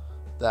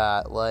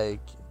 That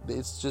like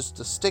it's just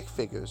the stick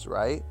figures,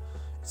 right?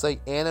 It's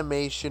like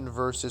animation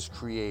versus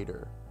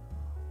creator.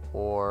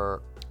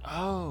 Or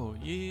Oh,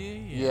 yeah.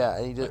 yeah,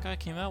 and he did That guy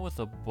came out with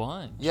a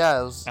bunch. yeah,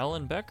 it was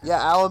Alan Becker.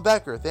 yeah, Alan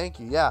Becker, thank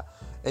you. Yeah.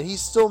 And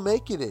he's still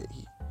making it.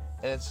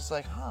 And it's just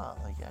like,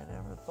 like I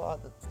never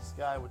thought that this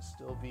guy would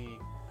still be,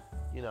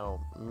 you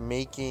know,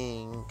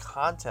 making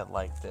content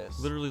like this.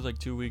 Literally like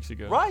 2 weeks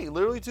ago. Right,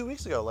 literally 2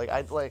 weeks ago.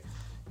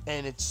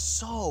 And it's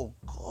so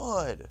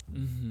good.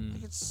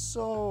 Mm-hmm. It's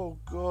so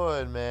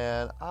good,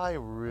 man. I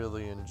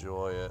really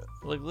enjoy it.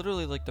 Like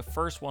literally, like the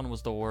first one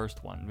was the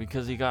worst one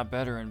because he got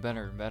better and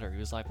better and better. He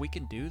was like, we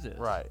can do this.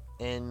 Right.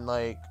 And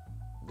like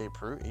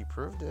he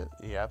proved it.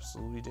 He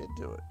absolutely did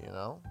do it, you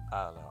know?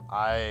 I don't know.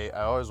 I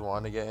always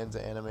wanted to get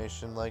into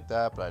animation like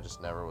that, but I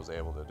just never was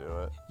able to do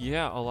it.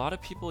 Yeah, a lot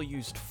of people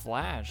used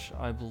Flash,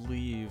 I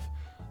believe.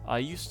 I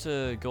used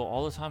to go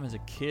all the time as a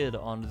kid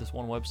onto this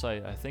one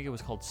website. I think it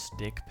was called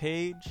Stick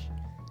Page.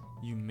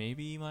 You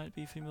maybe might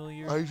be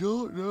familiar. I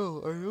don't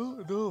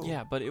know.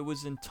 Yeah, but it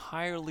was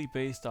entirely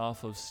based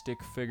off of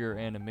stick figure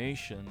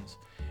animations,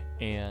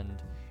 and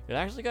it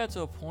actually got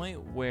to a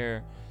point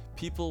where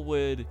people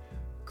would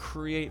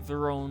create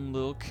their own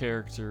little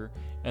character,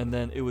 and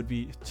then it would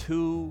be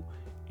two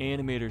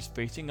animators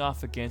facing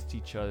off against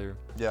each other.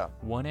 Yeah.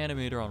 One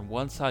animator on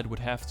one side would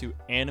have to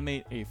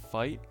animate a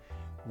fight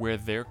where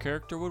their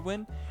character would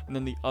win, and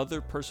then the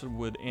other person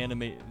would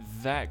animate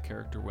that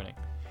character winning.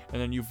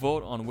 And then you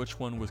vote on which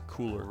one was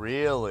cooler.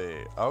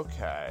 Really?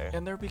 Okay.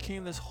 And there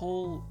became this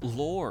whole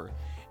lore.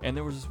 And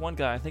there was this one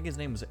guy, I think his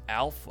name was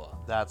Alpha.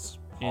 That's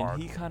hard.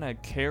 And he kind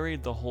of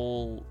carried the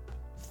whole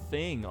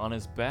thing on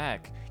his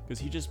back because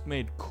he just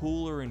made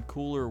cooler and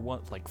cooler,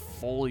 like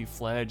fully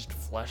fledged,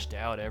 fleshed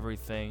out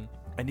everything.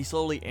 And he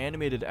slowly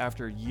animated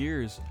after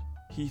years.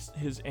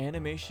 His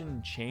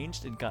animation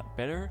changed and got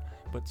better,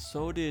 but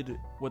so did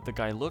what the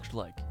guy looked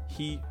like.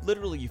 He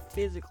literally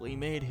physically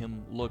made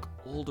him look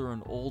older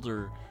and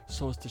older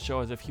so as to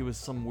show as if he was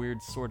some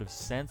weird sort of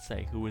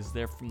sensei who was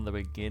there from the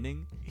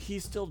beginning.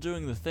 He's still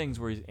doing the things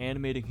where he's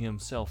animating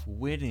himself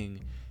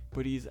winning,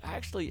 but he's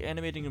actually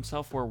animating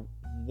himself where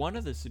one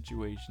of the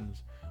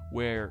situations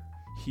where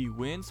he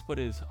wins, but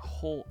his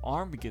whole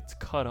arm gets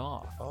cut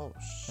off. Oh,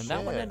 shit. And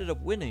that one ended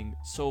up winning,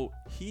 so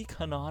he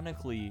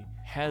canonically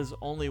has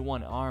only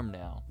one arm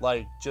now.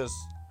 Like, just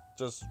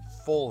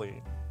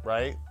fully,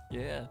 right?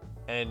 Yeah.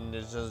 And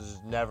it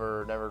just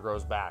never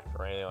grows back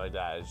or anything like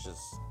that. It's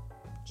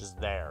just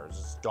there. It's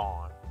just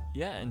gone.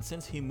 Yeah, and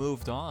since he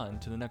moved on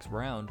to the next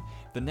round,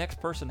 the next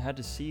person had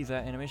to see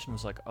that animation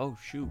was like, oh,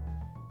 shoot.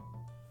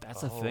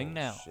 That's a thing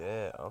now.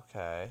 Shit,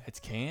 okay. It's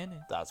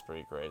canon. That's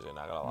pretty crazy,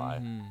 not gonna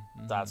lie.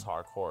 That's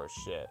hardcore as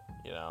shit,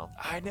 you know?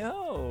 I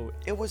know.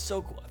 It was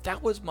so cool.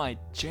 That was my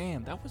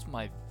jam. That was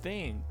my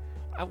thing.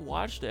 I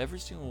watched every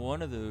single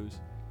one of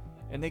those,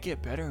 and they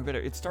get better and better.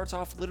 It starts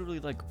off literally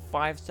like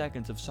 5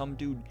 seconds of some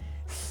dude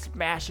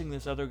smashing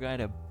this other guy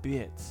to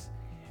bits.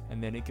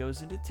 And then it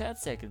goes into 10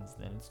 seconds,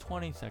 then it's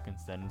 20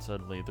 seconds, then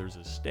suddenly there's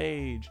a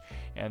stage,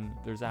 and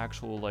there's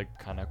actual like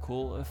kind of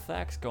cool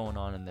effects going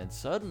on, and then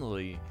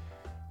suddenly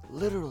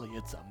literally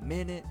it's a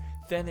minute,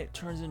 then it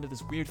turns into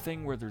this weird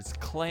thing where there's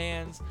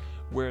clans,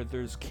 where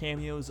there's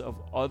cameos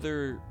of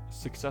other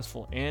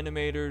successful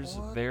animators,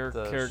 What their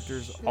the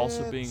characters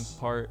also shit? being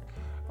part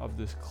of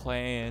this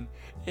clan.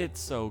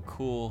 It's so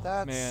cool.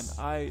 That's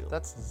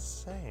That's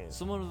insane.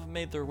 some of them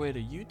made their way to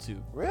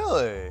YouTube.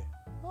 Really?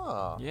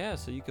 Huh. Yeah,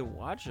 so you could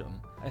watch them.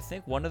 I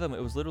think one of them,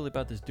 it was literally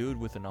about this dude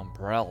with an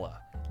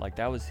umbrella. Like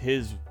that was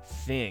his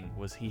thing,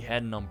 was he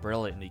had an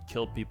umbrella and he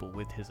killed people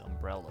with his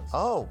umbrellas.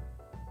 Oh,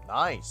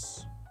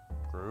 nice.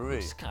 Groovy.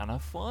 It's kind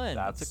of fun.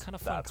 It's a kind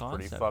of fun That's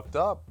concept. pretty fucked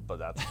up, but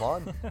that's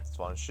fun. It's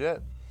fun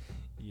shit.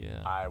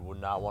 Yeah. I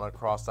would not want to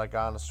cross that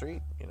guy on the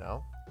street, you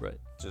know? Right.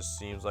 Just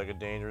seems like a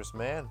dangerous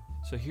man.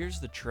 So here's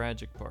the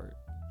tragic part.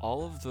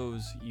 All of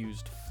those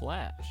used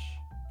Flash.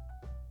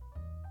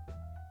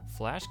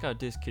 Flash got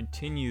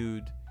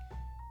discontinued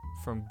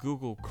from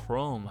Google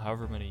Chrome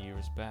however many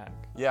years back.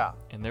 Yeah.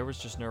 And there was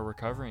just no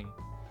recovering.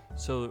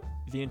 So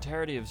the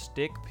entirety of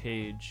Stick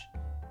Page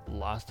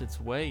lost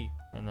its way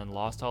and then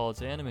lost all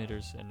its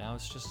animators, and now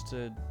it's just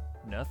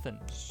nothing.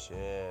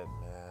 Shit,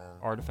 man.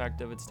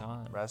 Artifact of its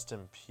time. Rest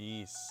in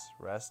peace.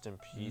 Rest in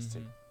peace.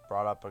 It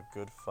brought up a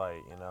good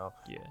fight, you know?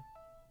 Yeah.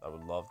 I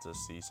would love to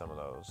see some of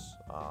those.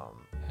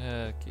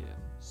 Heck yeah.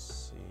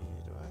 Let's see,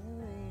 do I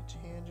have any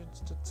tangents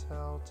to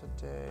tell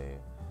today?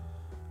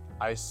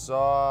 I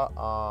saw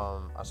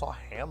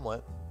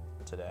Hamlet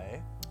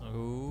today.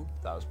 Oh.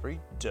 That was pretty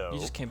dope. You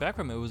just came back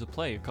from it. It was a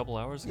play a couple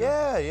hours ago.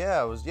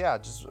 Yeah, it was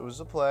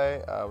a play.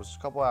 It was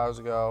a couple hours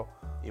ago.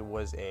 It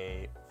was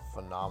a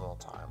phenomenal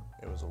time.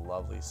 It was a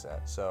lovely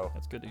set. So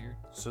That's good to hear.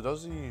 So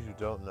those of you who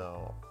don't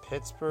know,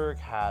 Pittsburgh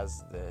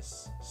has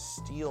this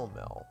steel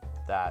mill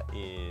that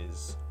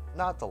is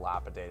not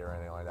dilapidated or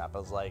anything like that, but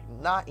it's like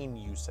not in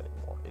use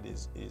anymore. It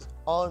is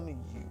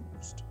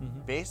unused.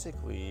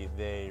 Basically,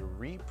 they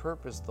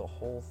repurposed the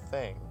whole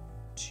thing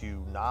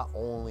to not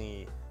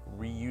only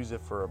reuse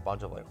it for a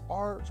bunch of like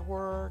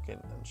artwork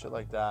and shit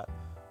like that,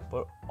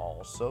 but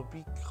also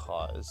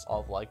because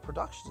of like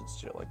production and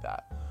shit like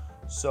that.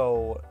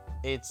 So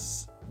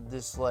it's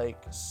this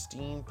like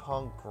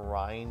steampunk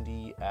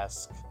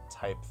grindy-esque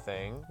type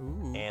thing.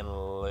 Ooh. And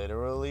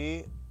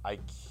literally, I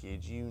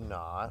kid you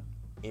not,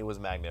 it was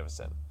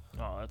magnificent.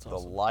 Oh, that's The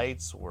awesome.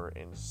 lights were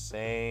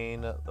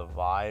insane. The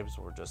vibes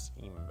were just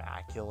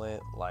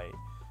immaculate. Like,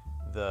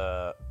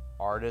 the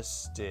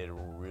artists did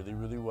really,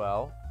 really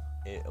well.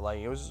 It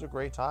was just a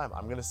great time.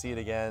 I'm gonna see it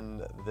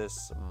again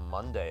this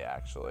Monday,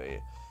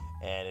 actually.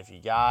 And if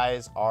you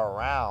guys are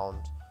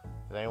around,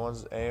 if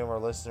any of our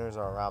listeners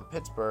are around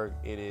Pittsburgh,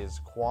 it is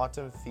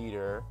Quantum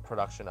Theater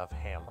production of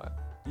Hamlet.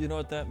 You know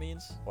what that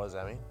means? What does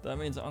that mean? That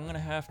means I'm gonna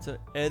have to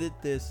edit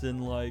this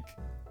in like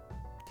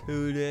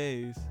 2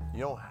 days.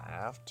 You don't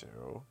have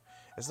to.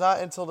 It's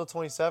not until the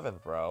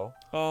 27th, bro.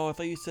 Oh, I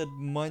thought you said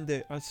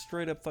Monday. I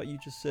straight up thought you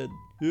just said,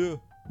 yeah,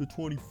 the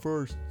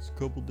 21st. It's a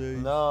couple days.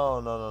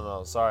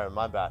 No. Sorry,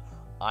 my bad.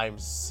 I'm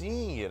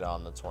seeing it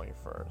on the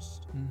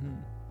 21st.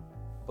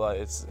 But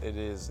it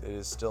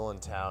is still in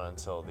town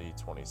until the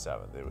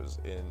 27th.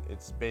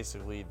 It's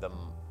basically the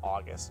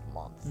August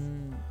month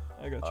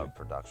I got you. of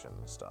production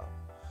and stuff.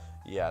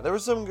 Yeah, there were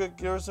some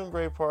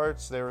great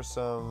parts. There were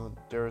some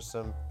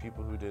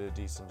people who did a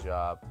decent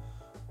job.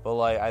 But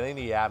like, I think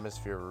the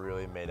atmosphere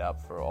really made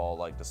up for all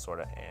like the sort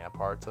of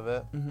parts of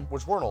it,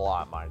 which weren't a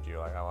lot, mind you.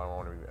 Like, I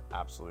want to be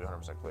absolutely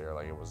 100% clear.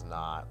 Like, it was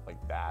not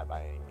like bad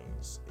by any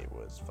means. It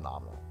was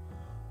phenomenal,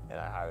 and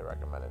I highly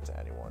recommend it to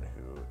anyone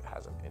who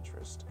has an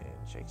interest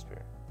in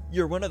Shakespeare.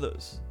 You're one of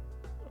those,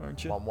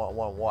 aren't you?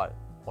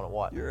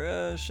 What? You're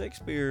a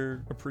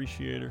Shakespeare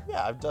appreciator.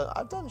 Yeah, I've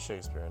done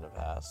Shakespeare in the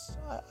past.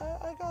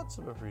 I got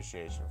some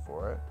appreciation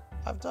for it.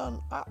 I've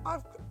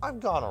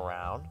gone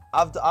around.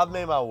 I've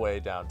made my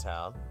way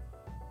downtown,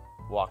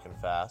 walking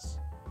fast,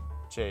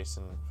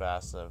 chasing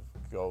fast, and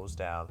it goes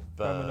down.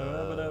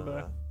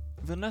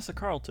 Vanessa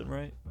Carlton,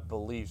 right?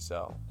 Believe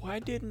so. Why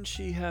didn't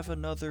she have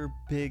another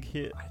big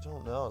hit? I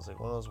don't know. It's like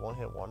one of those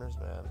one-hit wonders,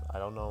 man. I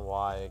don't know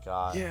why it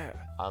got. Yeah.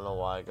 I don't know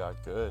why it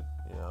got good.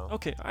 You know.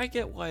 Okay, I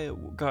get why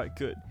it got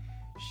good.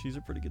 She's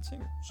a pretty good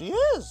singer. She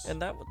is.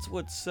 And that's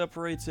what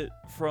separates it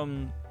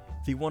from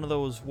the one of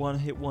those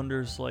one-hit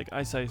wonders like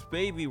Ice Ice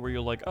Baby, where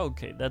you're like,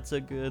 okay, that's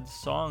a good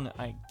song,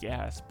 I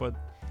guess, but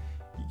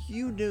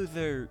you knew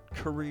their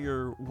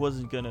career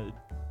wasn't gonna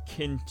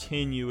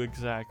continue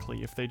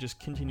exactly if they just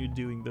continued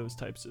doing those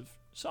types of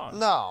songs.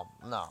 No.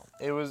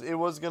 It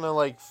was gonna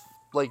like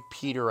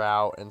peter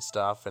out and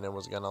stuff, and it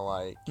was gonna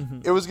like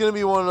it was gonna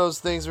be one of those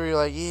things where you're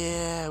like,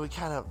 yeah, we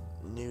kind of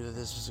knew that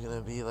this was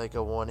gonna be like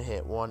a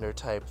one-hit wonder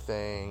type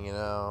thing, you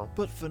know.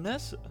 But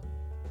Vanessa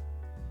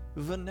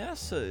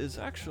is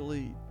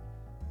actually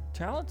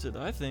talented,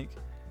 I think.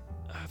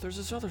 There's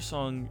this other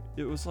song,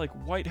 it was like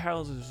White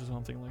Houses or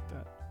something like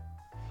that.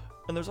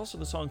 And there's also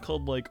the song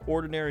called like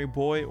Ordinary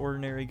Boy,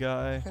 Ordinary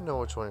Guy. I know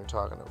which one you're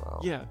talking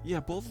about. Yeah,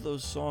 both of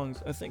those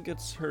songs, I think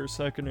it's her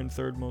second and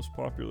third most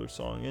popular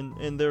song,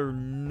 and they're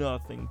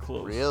nothing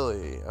close.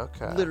 Really?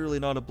 Okay. Literally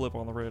not a blip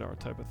on the radar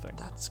type of thing.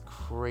 That's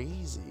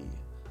crazy.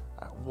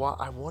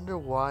 I wonder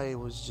why it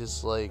was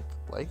just like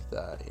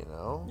that, you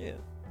know? Yeah,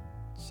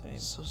 same.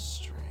 It's so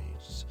strange.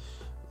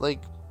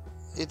 Like,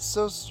 it's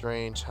so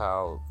strange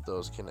how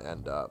those can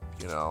end up,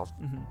 you know?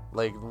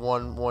 Like,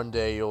 one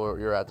day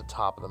you're at the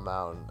top of the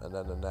mountain, and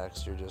then the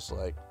next you're just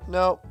like,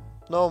 nope,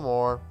 no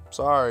more.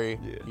 Sorry.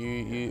 Yeah.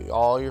 You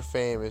all your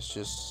fame is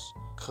just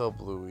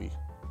kablooey,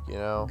 you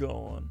know?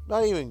 Gone.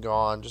 Not even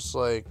gone, just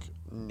like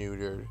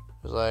neutered.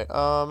 It's like,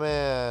 oh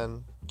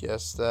man,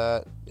 guess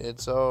that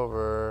it's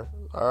over.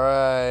 All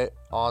right,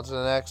 on to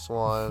the next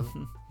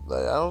one.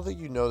 I don't think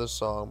you know this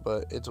song,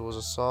 but it was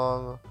a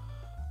song.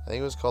 I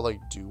think it was called like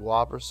Doo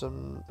Wop or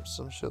some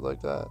shit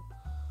like that.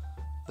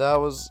 That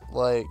was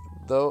like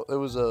though it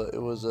was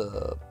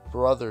a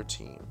brother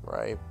team,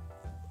 right?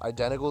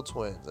 Identical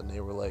twins, and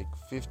they were like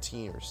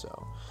 15 or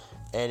so,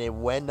 and it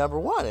went number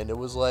one, and it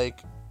was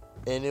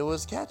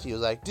catchy. It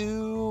was like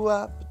doo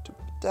wop.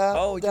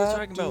 Oh, you're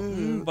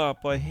talking about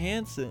Bop by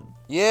Hanson.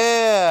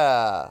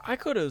 Yeah. I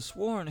could have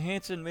sworn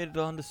Hanson made it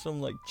onto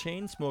some like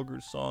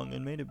Chainsmokers song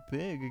and made it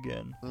big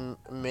again.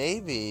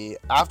 Maybe.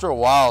 After a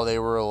while, they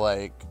were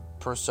like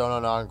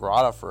persona non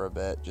grata for a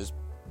bit, just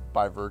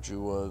by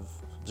virtue of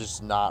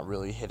just not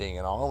really hitting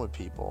it on with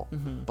people.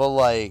 Mm-hmm. But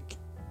like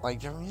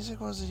their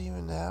music wasn't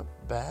even that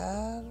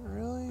bad,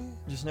 really.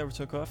 Just never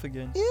took off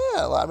again.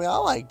 Yeah, I mean, I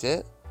liked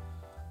it.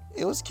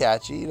 It was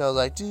catchy, you know,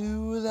 like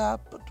do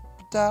that.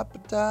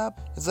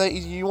 It's like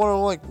you want to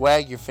like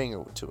wag your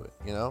finger to it,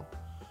 you know,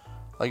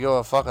 like you're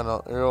on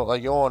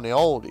the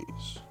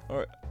oldies.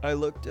 Alright, I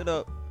looked it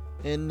up,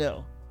 and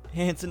no,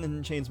 Hanson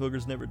and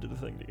Chainsmokers never did a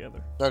thing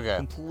together. Okay.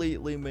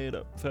 Completely made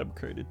up,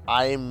 fabricated.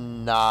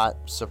 I'm not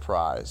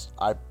surprised.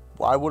 I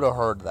would have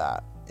heard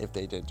that if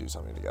they did do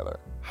something together.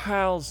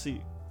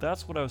 Halsey,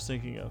 that's what I was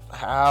thinking of.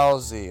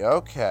 Halsey,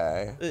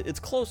 okay.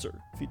 It's Closer,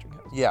 featuring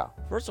Halsey. Yeah.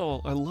 First of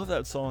all, I love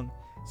that song.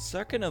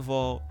 Second of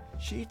all,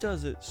 she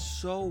does it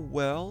so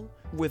well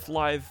with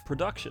live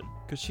production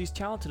because she's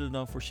talented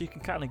enough where she can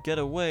kind of get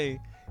away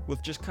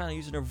with just kind of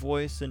using her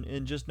voice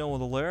and just knowing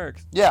the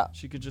lyrics. Yeah.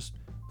 She could just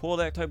pull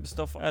that type of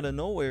stuff out of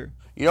nowhere.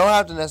 You don't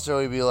have to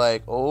necessarily be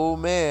like, oh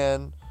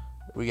man,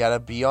 we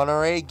gotta be on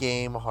our A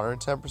game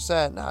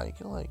 110%. Nah, you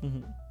can like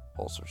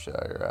pull some shit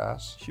out of your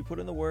ass. She put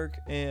in the work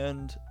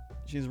and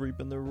she's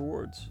reaping the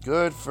rewards.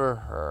 Good for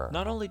her.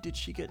 Not only did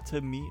she get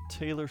to meet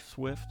Taylor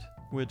Swift,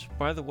 which,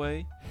 by the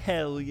way,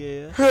 hell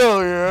yeah.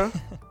 Hell yeah.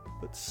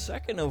 But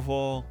second of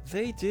all,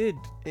 they did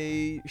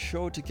a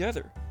show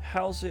together.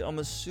 Halsey, I'm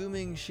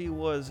assuming she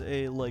was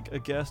a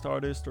guest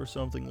artist or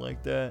something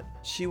like that.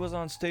 She was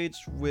on stage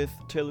with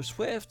Taylor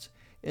Swift,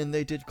 and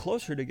they did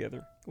Closer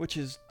together, which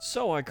is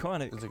so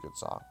iconic. It's a good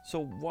song. So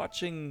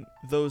watching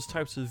those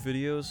types of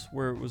videos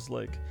where it was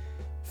like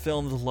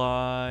filmed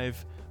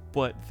live,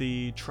 but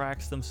the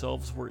tracks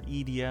themselves were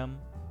EDM,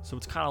 so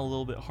it's kind of a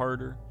little bit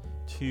harder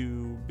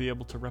to be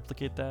able to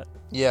replicate that.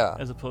 Yeah.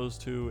 As opposed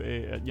to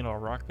a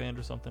rock band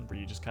or something where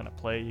you just kind of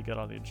play, you got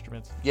all the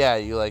instruments. Yeah,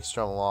 you like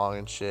strum along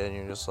and shit, and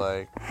you're just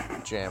like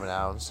jamming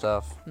out and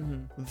stuff.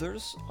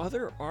 There's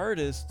other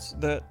artists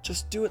that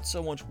just do it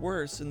so much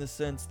worse in the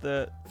sense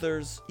that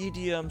there's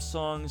EDM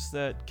songs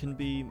that can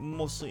be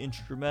mostly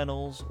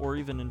instrumentals or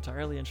even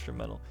entirely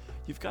instrumental.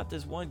 You've got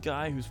this one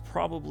guy who's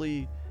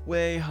probably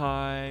way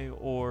high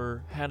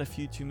or had a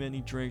few too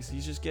many drinks.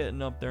 He's just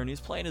getting up there and he's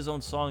playing his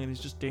own song and he's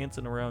just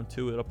dancing around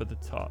to it up at the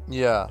top.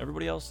 Yeah.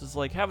 Everybody else is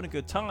like having a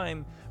good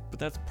time, but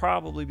that's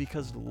probably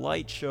because of the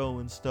light show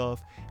and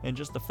stuff and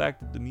just the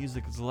fact that the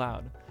music is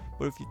loud.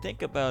 But if you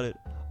think about it,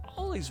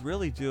 all he's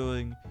really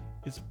doing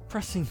is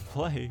pressing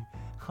play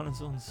on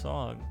his own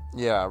song.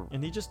 Yeah.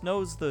 And he just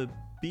knows the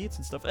beats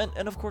and stuff.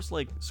 And of course,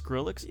 like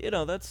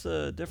Skrillex, that's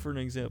a different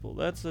example.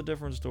 That's a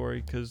different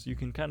story because you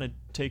can kind of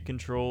take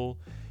control,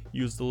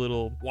 use the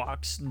little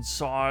walks and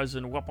saws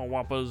and wappa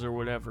wappas or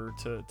whatever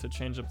to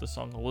change up the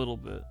song a little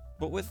bit.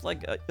 But with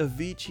like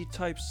Avicii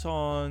type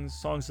songs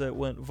that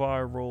went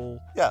viral,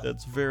 yeah,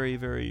 that's very,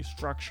 very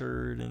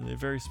structured and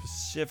very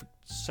specific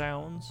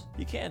sounds,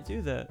 you can't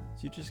do that.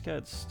 You just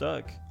got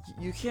stuck.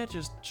 You can't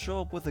just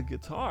show up with a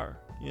guitar,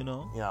 you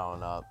know? Yeah,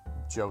 in a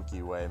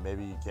jokey way.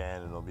 Maybe you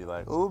can and it'll be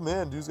like, oh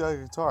man, dude's got a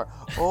guitar.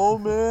 Oh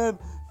man.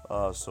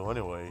 So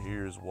anyway,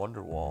 here's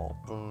Wonderwall.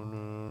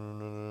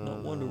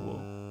 Not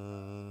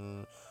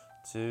Wonderwall.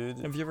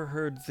 Have you ever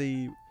heard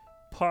the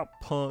pop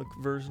punk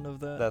version of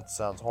that? That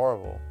sounds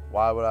horrible.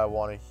 Why would I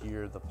want to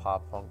hear the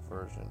pop punk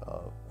version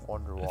of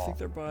Wonderwall? I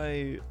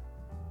think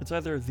it's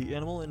either The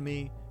Animal and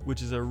Me,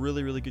 which is a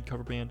really, really good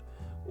cover band,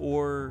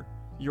 or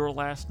Your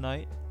Last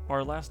Night.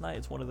 Our Last Night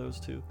is one of those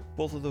two.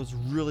 Both of those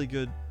really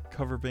good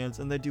cover bands,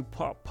 and they do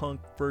pop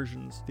punk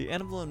versions. The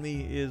Animal and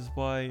Me is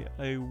by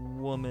a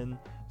woman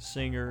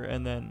singer,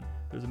 and then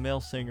there's a male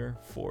singer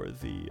for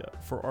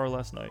Our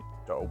Last Night.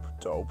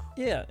 Dope.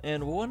 Yeah,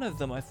 and one of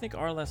them, I think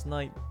Our Last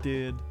Night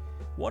did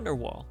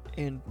Wonderwall,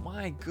 and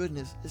my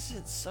goodness, is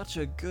it such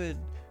a good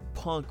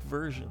punk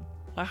version.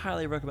 I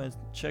highly recommend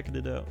checking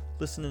it out,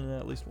 listening to it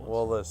at least once.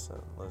 Well, listen.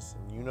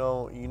 You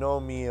know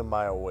me and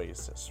my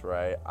Oasis,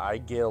 right? I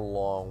get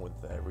along with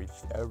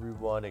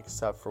everyone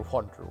except for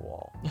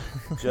Wonderwall,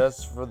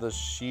 just for the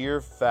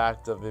sheer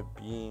fact of it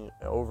being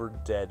over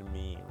dead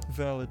meme.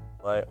 Valid.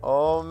 Like,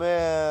 oh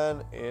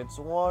man, it's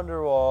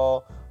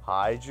Wonderwall.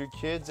 Hide your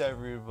kids,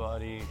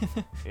 everybody.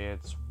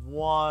 It's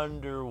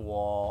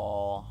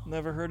Wonderwall.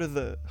 Never heard of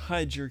the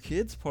hide your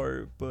kids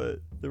part, but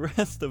the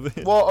rest of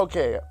it. Well,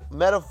 okay,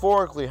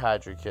 metaphorically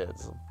hide your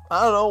kids.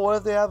 I don't know. What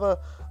if they have a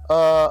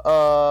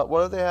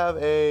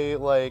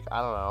like,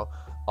 I don't know,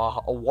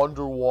 a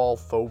Wonderwall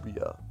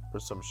phobia or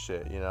some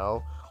shit, you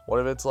know? What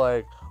if it's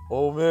like,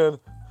 oh man,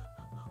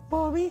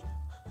 mommy,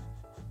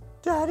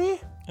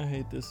 daddy, I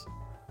hate this.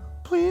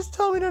 please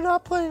tell me they're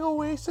not playing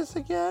Oasis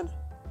again?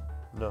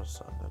 No,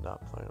 son, they're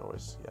not playing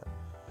Oasis again.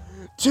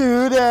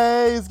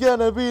 Today's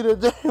gonna be the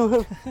day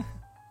when...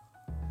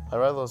 I'd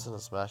rather listen to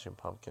Smashing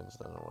Pumpkins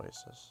than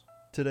Oasis.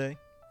 Today?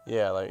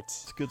 Yeah, like...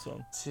 It's a good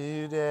song.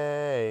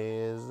 Today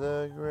is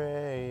the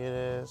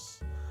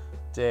greatest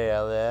day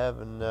I'll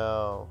ever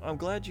know. I'm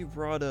glad you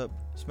brought up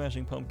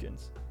Smashing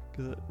Pumpkins,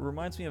 because it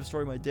reminds me of a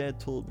story my dad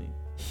told me.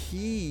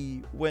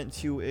 He went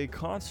to a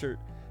concert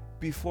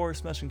before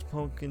Smashing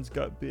Pumpkins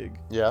got big.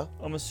 Yeah?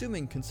 I'm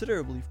assuming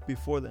considerably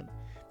before then,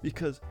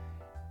 because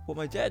what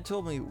my dad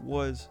told me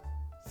was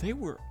they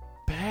were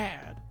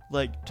bad.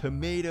 Like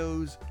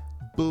tomatoes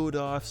booed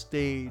off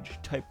stage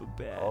type of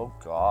bad. Oh,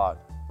 God.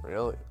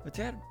 Really? My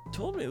dad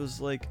told me it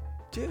was like,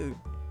 dude,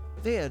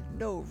 they had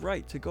no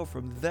right to go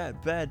from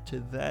that bad to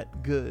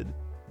that good.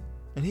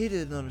 And he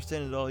didn't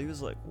understand it at all. He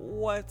was like,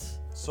 what?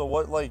 So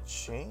what, like,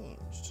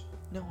 changed?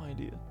 No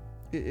idea.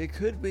 It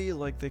could be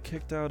like they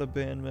kicked out a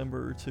band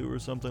member or two or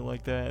something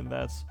like that, and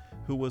that's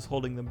who was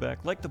holding them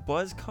back. Like the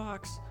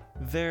Buzzcocks,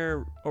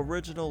 their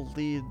original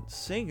lead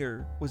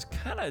singer was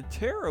kind of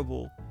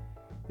terrible.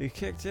 They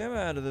kicked him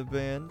out of the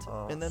band,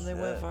 and then they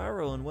went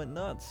viral and went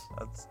nuts.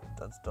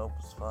 That's dope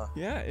as fuck.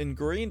 Yeah, in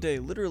Green Day,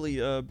 literally,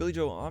 Billy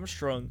Joe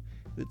Armstrong,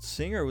 the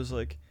singer, was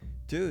like,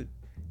 dude,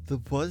 the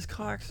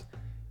Buzzcocks,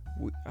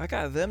 I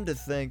got them to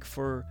thank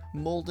for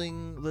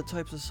molding the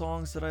types of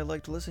songs that I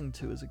liked listening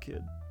to as a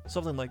kid.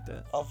 Something like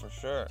that. Oh, for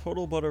sure.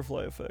 Total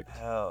butterfly effect.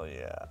 Hell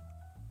yeah.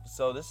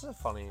 So this is a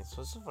funny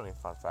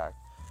fun fact.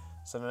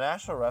 So the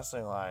National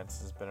Wrestling Alliance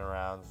has been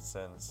around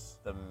since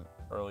the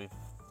early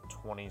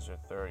 20s or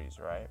 30s,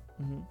 right?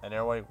 Mm-hmm. And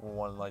they're like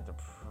one like the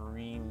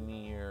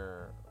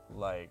premier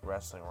like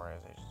wrestling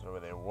organizations, or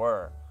they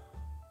were.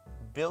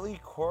 Billy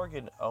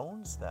Corgan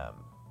owns them.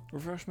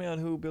 Refresh me on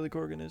who Billy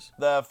Corgan is.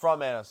 The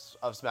frontman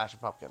of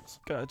Smashing Pumpkins.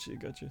 Gotcha.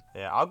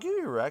 Yeah, I'll give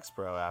you Rex,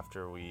 bro,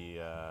 after we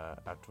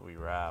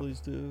wrap. Please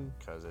do.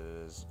 Because it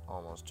is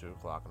almost 2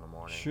 o'clock in the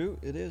morning. Shoot,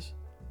 it is.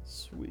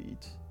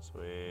 Sweet.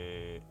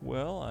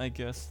 Well, I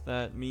guess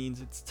that means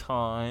it's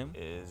time.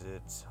 Is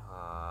it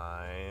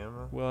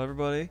time? Well,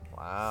 everybody.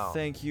 Wow.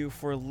 Thank you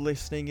for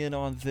listening in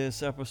on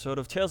this episode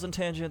of Tales and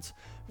Tangents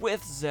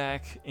with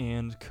Zach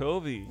and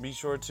Koby. Be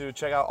sure to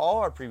check out all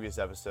our previous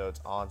episodes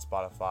on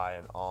Spotify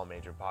and all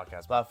major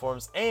podcast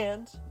platforms,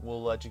 and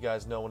we'll let you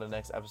guys know when the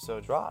next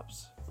episode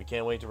drops. We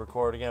can't wait to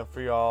record again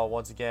for y'all.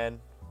 Once again,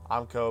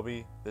 I'm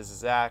Koby. This is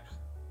Zach.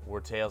 We're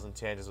Tales and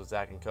Tangents with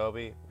Zach and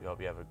Koby. We hope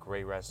you have a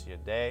great rest of your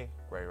day,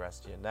 great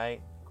rest of your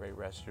night, great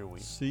rest of your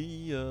week.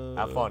 See ya.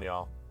 Have fun,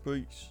 y'all.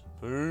 Peace.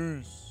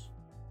 Peace.